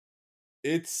game.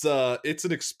 It's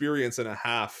an experience and a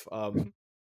half.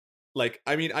 Like,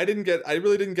 I mean, I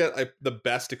really didn't get the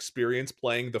best experience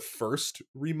playing the first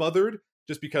Remothered,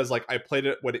 just because like I played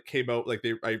it when it came out, like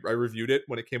I reviewed it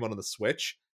when it came out on the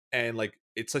Switch, and like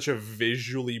it's such a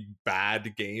visually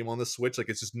bad game on the Switch. Like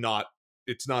it's not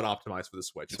optimized for the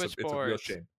Switch. It's a real Switchboards.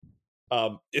 shame.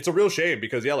 It's a real shame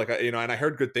because yeah, like you know, and I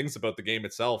heard good things about the game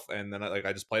itself, and then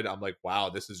I just played it. I'm like, wow,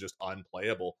 this is just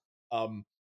unplayable.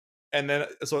 And then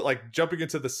so like jumping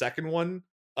into the second one,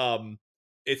 um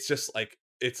it's just like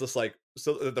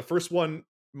so the first one,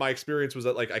 my experience was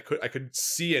that like I could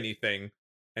see anything,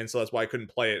 and so that's why I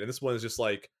couldn't play it. And this one is just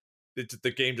like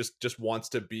the game just wants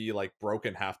to be like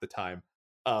broken half the time.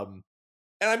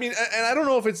 And I mean, and I don't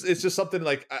know if it's just something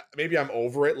like maybe I'm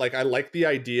over it. Like I like the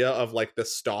idea of like the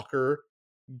stalker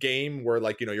game where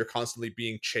like, you know, you're constantly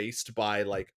being chased by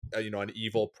like you know, an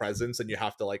evil presence, and you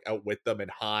have to like outwit them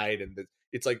and hide, and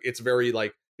it's like it's very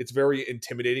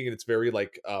intimidating, and it's very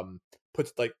like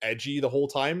puts like edgy the whole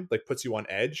time, like puts you on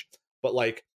edge. But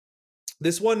like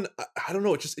this one, I don't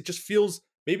know, it just feels,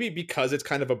 maybe because it's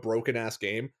kind of a broken ass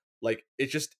game, like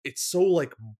it's so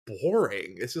like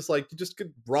boring. It's just like you just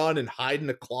could run and hide in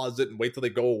a closet and wait till they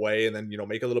go away, and then, you know,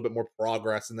 make a little bit more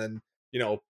progress, and then, you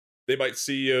know, they might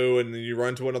see you, and then you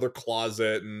run to another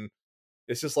closet, and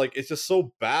it's just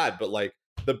so bad. But like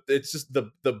it's just the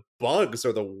bugs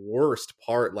are the worst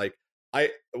part. Like I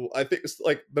think it's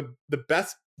like the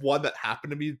best one that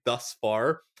happened to me thus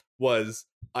far was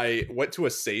I went to a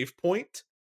save point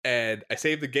and I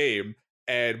saved the game,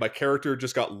 and my character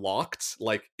just got locked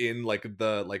like in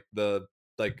the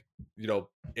like, you know,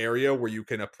 area where you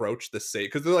can approach the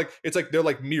save, because they're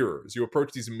like mirrors. You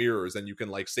approach these mirrors and you can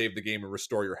like save the game and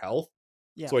restore your health.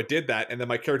 Yeah. So I did that, and then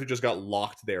my character just got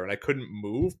locked there, and I couldn't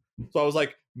move. So I was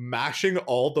like mashing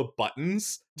all the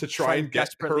buttons to try and get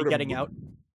desperately her to getting move. out.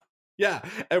 Yeah,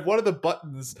 and one of the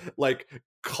buttons like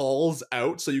calls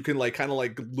out, so you can like kind of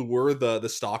like lure the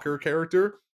stalker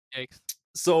character. Yikes.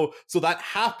 So that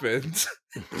happened.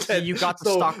 So you got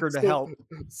the stalker to help.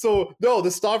 So no,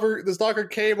 the stalker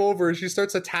came over and she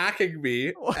starts attacking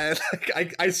me, and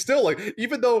like I still like,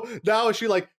 even though now she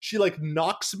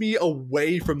knocks me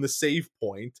away from the save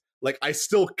point, like I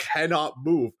still cannot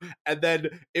move. And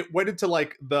then it went into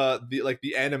like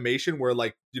the animation where,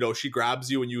 like, you know, she grabs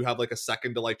you and you have like a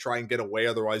second to like try and get away,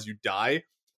 otherwise you die.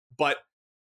 But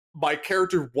my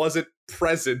character wasn't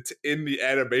present in the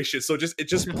animation, so it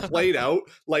just played out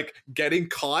like getting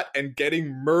caught and getting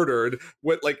murdered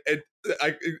with like, and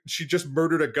she just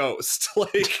murdered a ghost.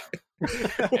 Like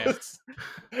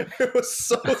it was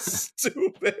so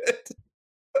stupid.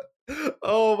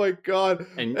 Oh my god.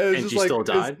 And it's she just still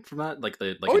died from that? Like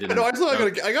oh yeah, no, I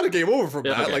got a game over from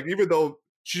that. Okay. Like, even though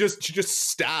she just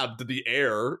stabbed the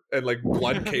air and like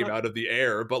blood came out of the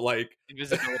air, but like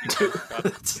Invisibility.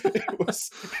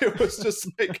 it was just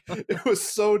like, it was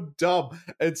so dumb,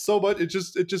 and so much it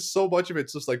just so much of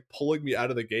it's just like pulling me out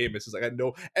of the game. It's just like I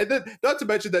know. And then not to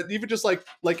mention that even just like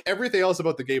everything else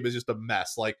about the game is just a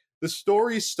mess. Like the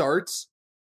story starts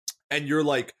and you're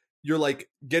like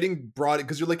getting brought in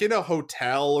because you're like in a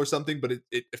hotel or something, but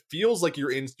it feels like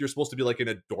you're supposed to be like in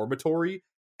a dormitory,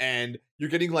 and you're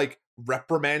getting like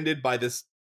reprimanded by this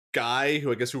guy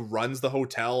who I guess who runs the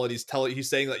hotel, and he's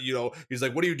saying that, you know, he's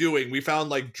like, what are you doing? We found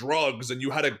like drugs and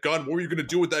you had a gun. What were you gonna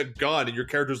do with that gun? And your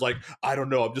character's like, I don't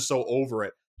know, I'm just so over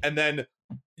it. And then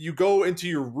you go into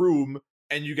your room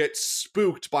and you get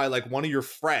spooked by like one of your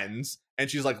friends, and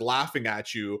she's like laughing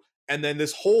at you. And then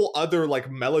this whole other like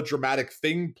melodramatic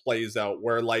thing plays out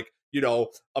where, like, you know,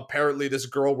 apparently this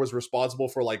girl was responsible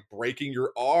for like breaking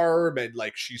your arm, and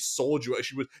like she sold you.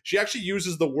 She actually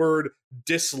uses the word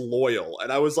disloyal,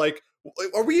 and I was like,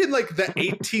 are we in like the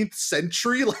 18th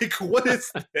century? Like, what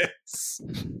is this?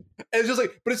 And it's just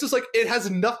like, but it's just like, it has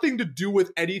nothing to do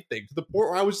with anything, to the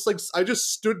point where I was just like, I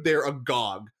just stood there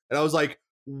agog, and I was like,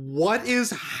 what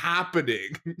is happening?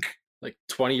 Like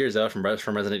 20 years out from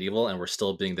Resident Evil, and we're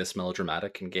still being this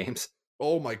melodramatic in games.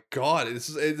 Oh my god! It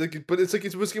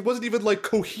wasn't even like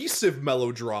cohesive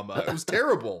melodrama. It was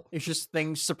terrible. It's just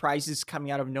things, surprises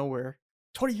coming out of nowhere.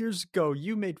 20 years ago,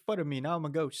 you made fun of me. Now I'm a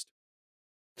ghost.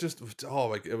 Just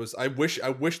like it was. I wish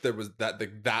there was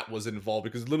that was involved,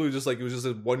 because literally just like it was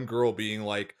just one girl being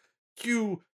like,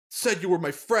 you said you were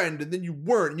my friend and then you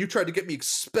weren't, and you tried to get me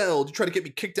expelled, you tried to get me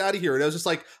kicked out of here. And I was just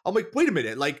like, I'm like, wait a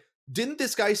minute, like, didn't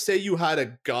this guy say you had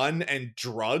a gun and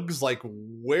drugs? Like,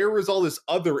 where is all this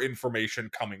other information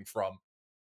coming from?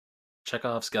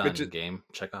 Chekhov's gun game.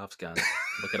 Chekhov's gun.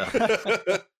 Look it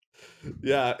up.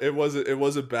 Yeah, it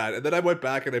wasn't bad. And then I went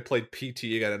back and I played PT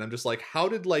again, and I'm just like, how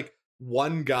did like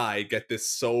one guy get this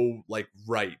so like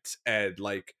right, and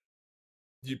like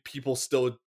people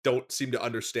still don't seem to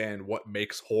understand what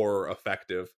makes horror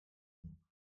effective?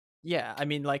 Yeah, I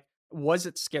mean, like, was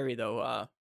it scary though?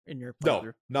 In your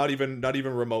playthrough? No, not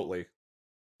even remotely.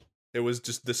 It was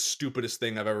just the stupidest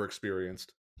thing I've ever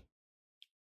experienced.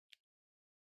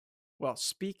 Well,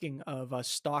 speaking of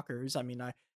stalkers, I mean,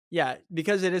 yeah,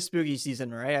 because it is spooky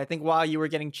season, right? I think while you were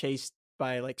getting chased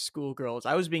by like schoolgirls,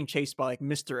 I was being chased by like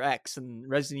Mr. X and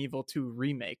Resident Evil 2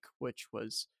 remake, which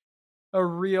was a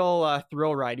real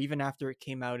thrill ride, even after it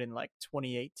came out in like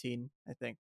 2018, I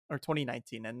think, or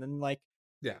 2019. And then like,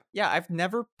 yeah, I've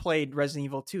never played Resident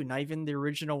Evil 2, not even the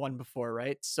original one before,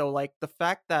 right? So like the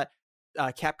fact that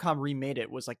Capcom remade it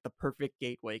was like the perfect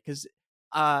gateway, because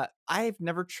I've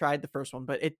never tried the first one,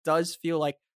 but it does feel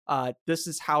like this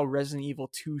is how Resident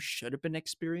Evil 2 should have been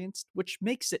experienced, which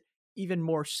makes it even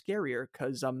more scarier,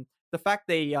 because the fact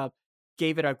they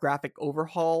gave it a graphic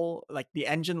overhaul, like the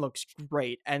engine looks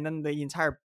great, and then the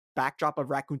entire backdrop of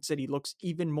Raccoon City looks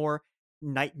even more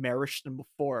nightmarish than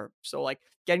before. So like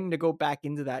getting to go back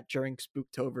into that during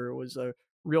Spooktober was a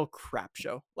real crap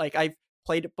show. Like I've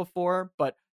played it before,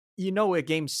 but you know a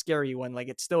game's scary when like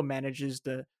it still manages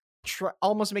to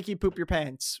almost make you poop your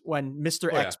pants when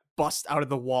Mr. X busts out of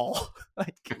the wall.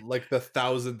 like the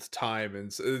 1,000th time.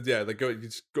 And yeah, like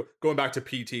going back to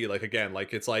PT, like again,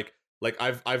 like it's like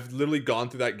I've literally gone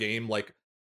through that game like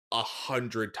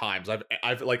 100 times.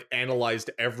 I've like analyzed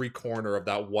every corner of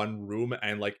that one room,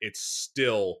 and like it's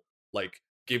still like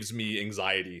gives me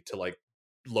anxiety to like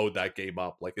load that game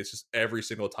up. Like it's just every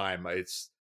single time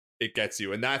it gets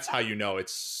you, and that's how you know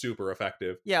it's super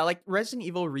effective. Yeah, like Resident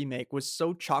Evil Remake was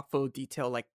so chock full of detail,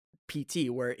 like PT,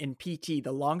 where in PT,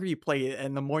 the longer you play it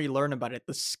and the more you learn about it,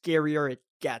 the scarier it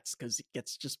gets, because it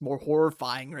gets just more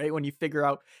horrifying, right? When you figure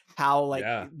out how like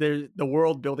the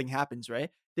world building happens, right?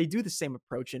 They do the same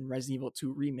approach in Resident Evil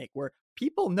 2 Remake, where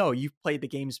people know you've played the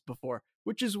games before,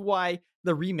 which is why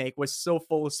the remake was so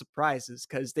full of surprises,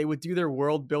 because they would do their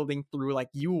world building through like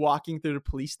you walking through the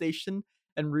police station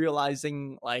and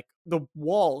realizing like the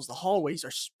walls, the hallways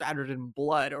are spattered in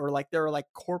blood, or like there are like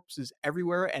corpses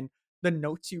everywhere, and the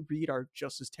notes you read are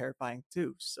just as terrifying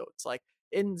too. So it's like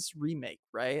in this remake,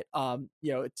 right?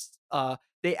 You know, it's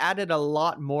they added a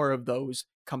lot more of those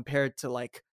compared to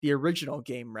like the original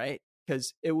game, right?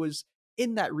 Because it was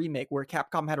in that remake where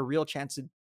Capcom had a real chance to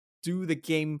do the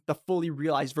game the fully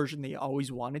realized version they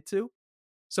always wanted to.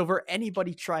 So for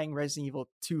anybody trying Resident Evil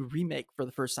 2 remake for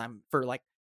the first time, for like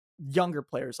younger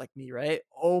players like me, right?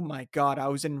 Oh my god, I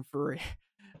was in for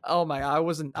oh my, I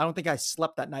don't think I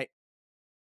slept that night.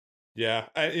 Yeah,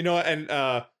 you know, and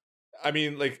I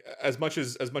mean, like as much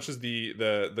as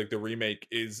the remake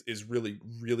is really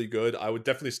really good, I would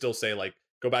definitely still say like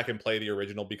go back and play the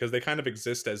original, because they kind of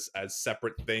exist as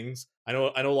separate things. I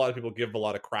know a lot of people give a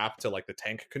lot of crap to like the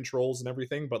tank controls and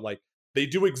everything, but like they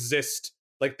do exist,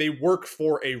 like they work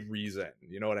for a reason.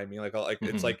 You know what I mean? Like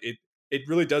it's like it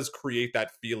really does create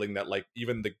that feeling that like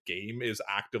even the game is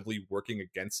actively working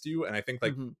against you. And I think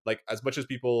like as much as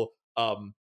people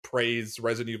praise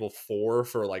Resident Evil 4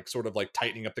 for like sort of like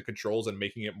tightening up the controls and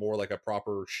making it more like a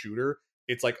proper shooter,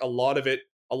 it's like a lot of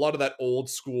that old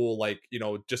school, like, you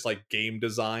know, just like game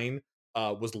design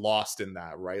was lost in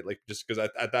that, right? Like just because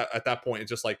at that point it's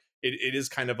just like it is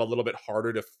kind of a little bit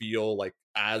harder to feel like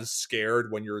as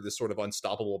scared when you're this sort of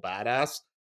unstoppable badass.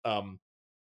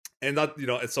 And that, you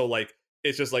know, and so like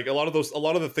it's just like a lot of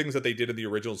the things that they did in the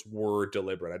originals were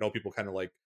deliberate. I know people kind of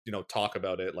like, you know, talk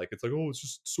about it like it's like, oh, it's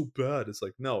just so bad. It's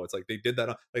like, no, it's like they did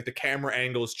that like the camera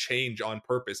angles change on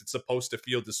purpose. It's supposed to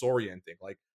feel disorienting.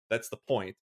 Like that's the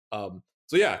point.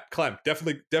 So yeah, Clem,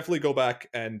 definitely go back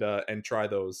and try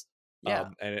those. Yeah.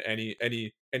 And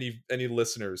any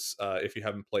listeners, if you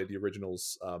haven't played the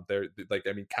originals, they're like,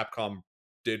 I mean, Capcom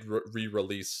did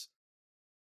re-release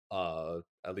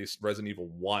at least Resident Evil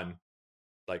 1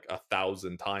 like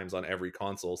 1,000 times on every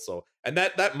console. So, and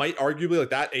that might arguably,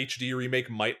 like that HD remake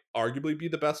might arguably be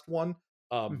the best one.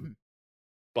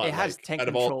 But it has like, tank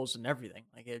controls and everything.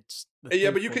 Like it's but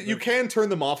you can turn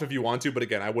them off if you want to. But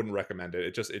again, I wouldn't recommend it.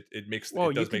 It just it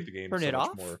does make the game turn so it much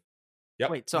off? more. Yep.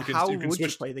 Wait, so how would you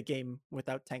play the game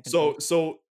without tank controls?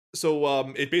 So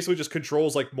it basically just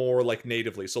controls like more like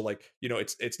natively. So like, you know,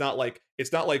 it's not like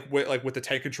with the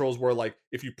tank controls where like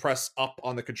if you press up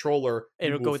on the controller, you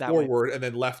It'll go move that way. forward, and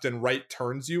then left and right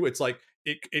turns you. It's like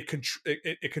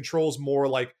it controls more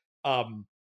like I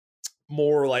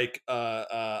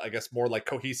guess more like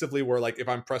cohesively, where like if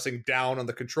I'm pressing down on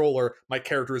the controller, my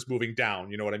character is moving down,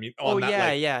 you know what I mean? Oh On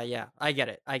that, yeah, like, yeah. I get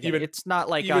it. even It's not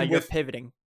like even you're with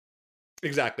pivoting.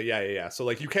 exactly, yeah. So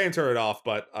like you can turn it off,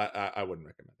 but I wouldn't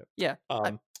recommend it. Yeah.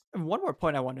 And one more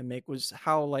point I wanted to make was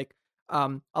how like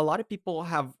a lot of people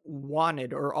have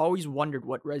wanted or always wondered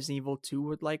what Resident Evil 2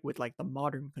 would like with like the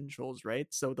modern controls, right?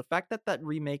 So the fact that that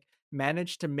remake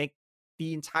managed to make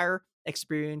the entire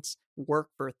experience work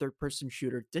for a third person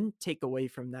shooter didn't take away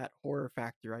from that horror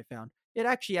factor I found. It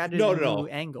actually added No, a no, new no.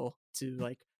 angle to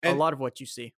like a And lot of what you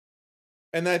see.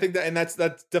 and I think that, and that's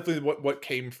definitely what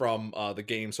came from the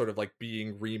game sort of like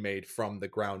being remade from the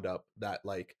ground up, that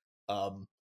um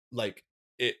like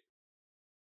it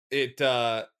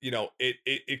you know,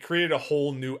 it created a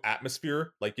whole new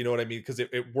atmosphere, like, you know what I mean, because it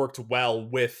worked well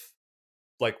with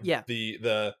like Yeah.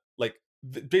 the like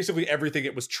basically everything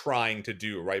it was trying to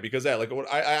do, right? Because yeah, like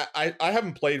I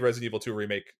haven't played Resident Evil 2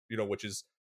 remake, you know,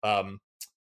 um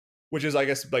which is I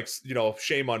guess like, you know,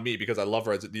 shame on me because I love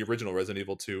the original Resident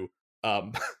Evil 2.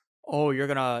 um Oh, you're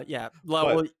gonna yeah.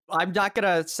 Well, but I'm not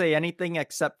gonna say anything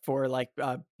except for like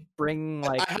I have bring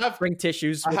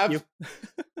tissues I with you. have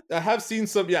I have seen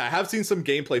some, yeah, I have seen some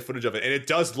gameplay footage of it, and it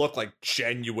does look like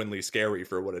genuinely scary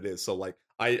for what it is. So like,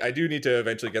 I do need to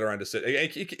eventually get around to sit.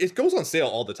 It goes on sale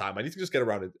all the time. I need to just get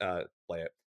around to play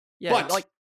it. Yeah, But like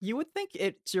you would think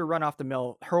it's your run off the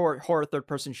mill horror third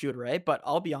person shooter, right? But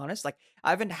I'll be honest, like I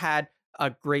haven't had a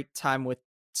great time with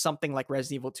something like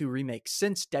Resident Evil 2 remake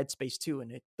since Dead Space 2,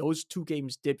 and those two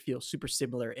games did feel super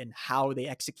similar in how they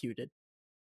executed.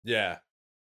 yeah,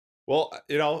 well,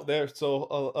 you know, there. So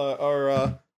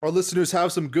our listeners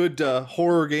have some good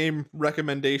horror game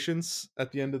recommendations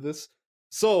at the end of this.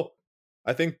 So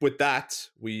I think with that,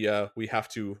 we have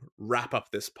to wrap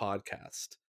up this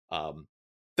podcast.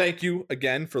 Thank you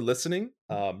again for listening.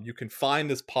 You can find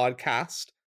this podcast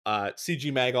at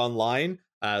CG Mag Online,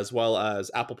 as well as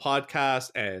Apple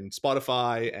Podcasts and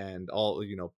Spotify and all,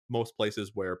 you know, most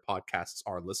places where podcasts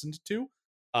are listened to.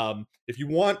 If you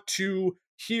want to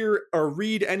hear or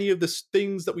read any of the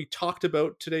things that we talked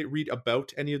about today, read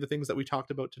about any of the things that we talked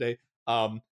about today,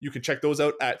 you can check those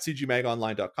out at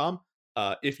cgmagonline.com.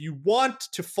 If you want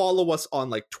to follow us on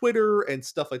like Twitter and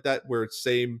stuff like that, we're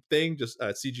same thing, just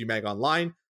CG Mag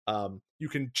Online. You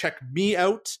can check me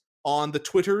out on the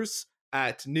Twitters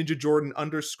at Ninja Jordan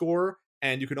 _,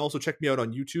 and you can also check me out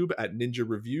on YouTube at Ninja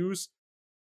Reviews.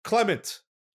 Clement,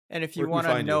 And if where you can we want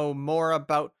to find you? know more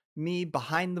about me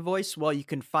behind the voice, well, you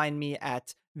can find me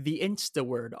at the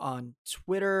Instaword on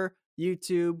Twitter,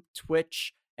 YouTube,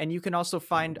 Twitch, and you can also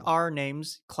find our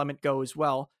names, Clement Go, as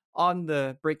well, on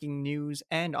the breaking news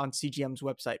and on CGM's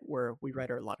website, where we write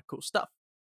a lot of cool stuff.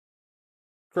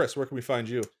 Chris, where can we find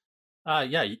you?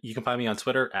 Yeah, you can find me on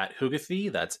Twitter at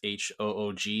Hoogathy, that's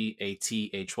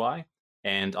HOOGATHY,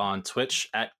 and on Twitch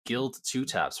at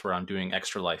Guild2Taps, where I'm doing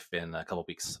Extra Life in a couple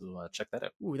weeks. So check that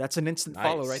out. Ooh, that's an instant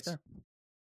follow right Nice. there.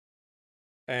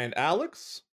 And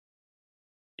Alex?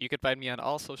 You can find me on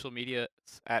all social media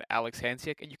at Alex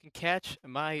Hansiak, and you can catch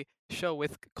my show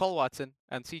with Cole Watson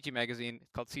on CG Magazine.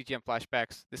 It's called CGM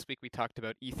Flashbacks. This week we talked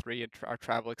about E3 and our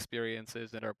travel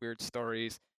experiences and our weird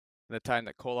stories and the time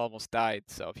that Cole almost died.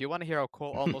 So if you want to hear how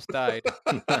Cole almost died,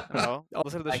 you know,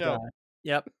 listen to the My show. God.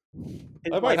 Yep. His I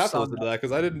might wife's have to on listen to that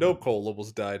because I didn't know Cole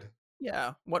almost died.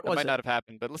 Yeah. What That was might it? not have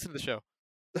happened, but listen to the show.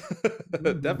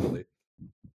 Definitely.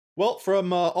 Well,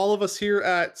 from all of us here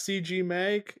at CG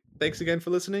Mag, thanks again for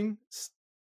listening.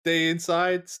 Stay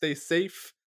inside, stay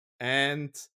safe,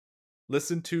 and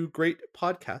listen to great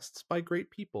podcasts by great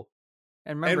people.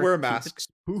 And remember, wear a keep it mask.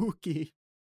 spooky.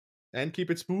 And keep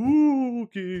it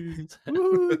spooky.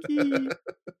 Spooky.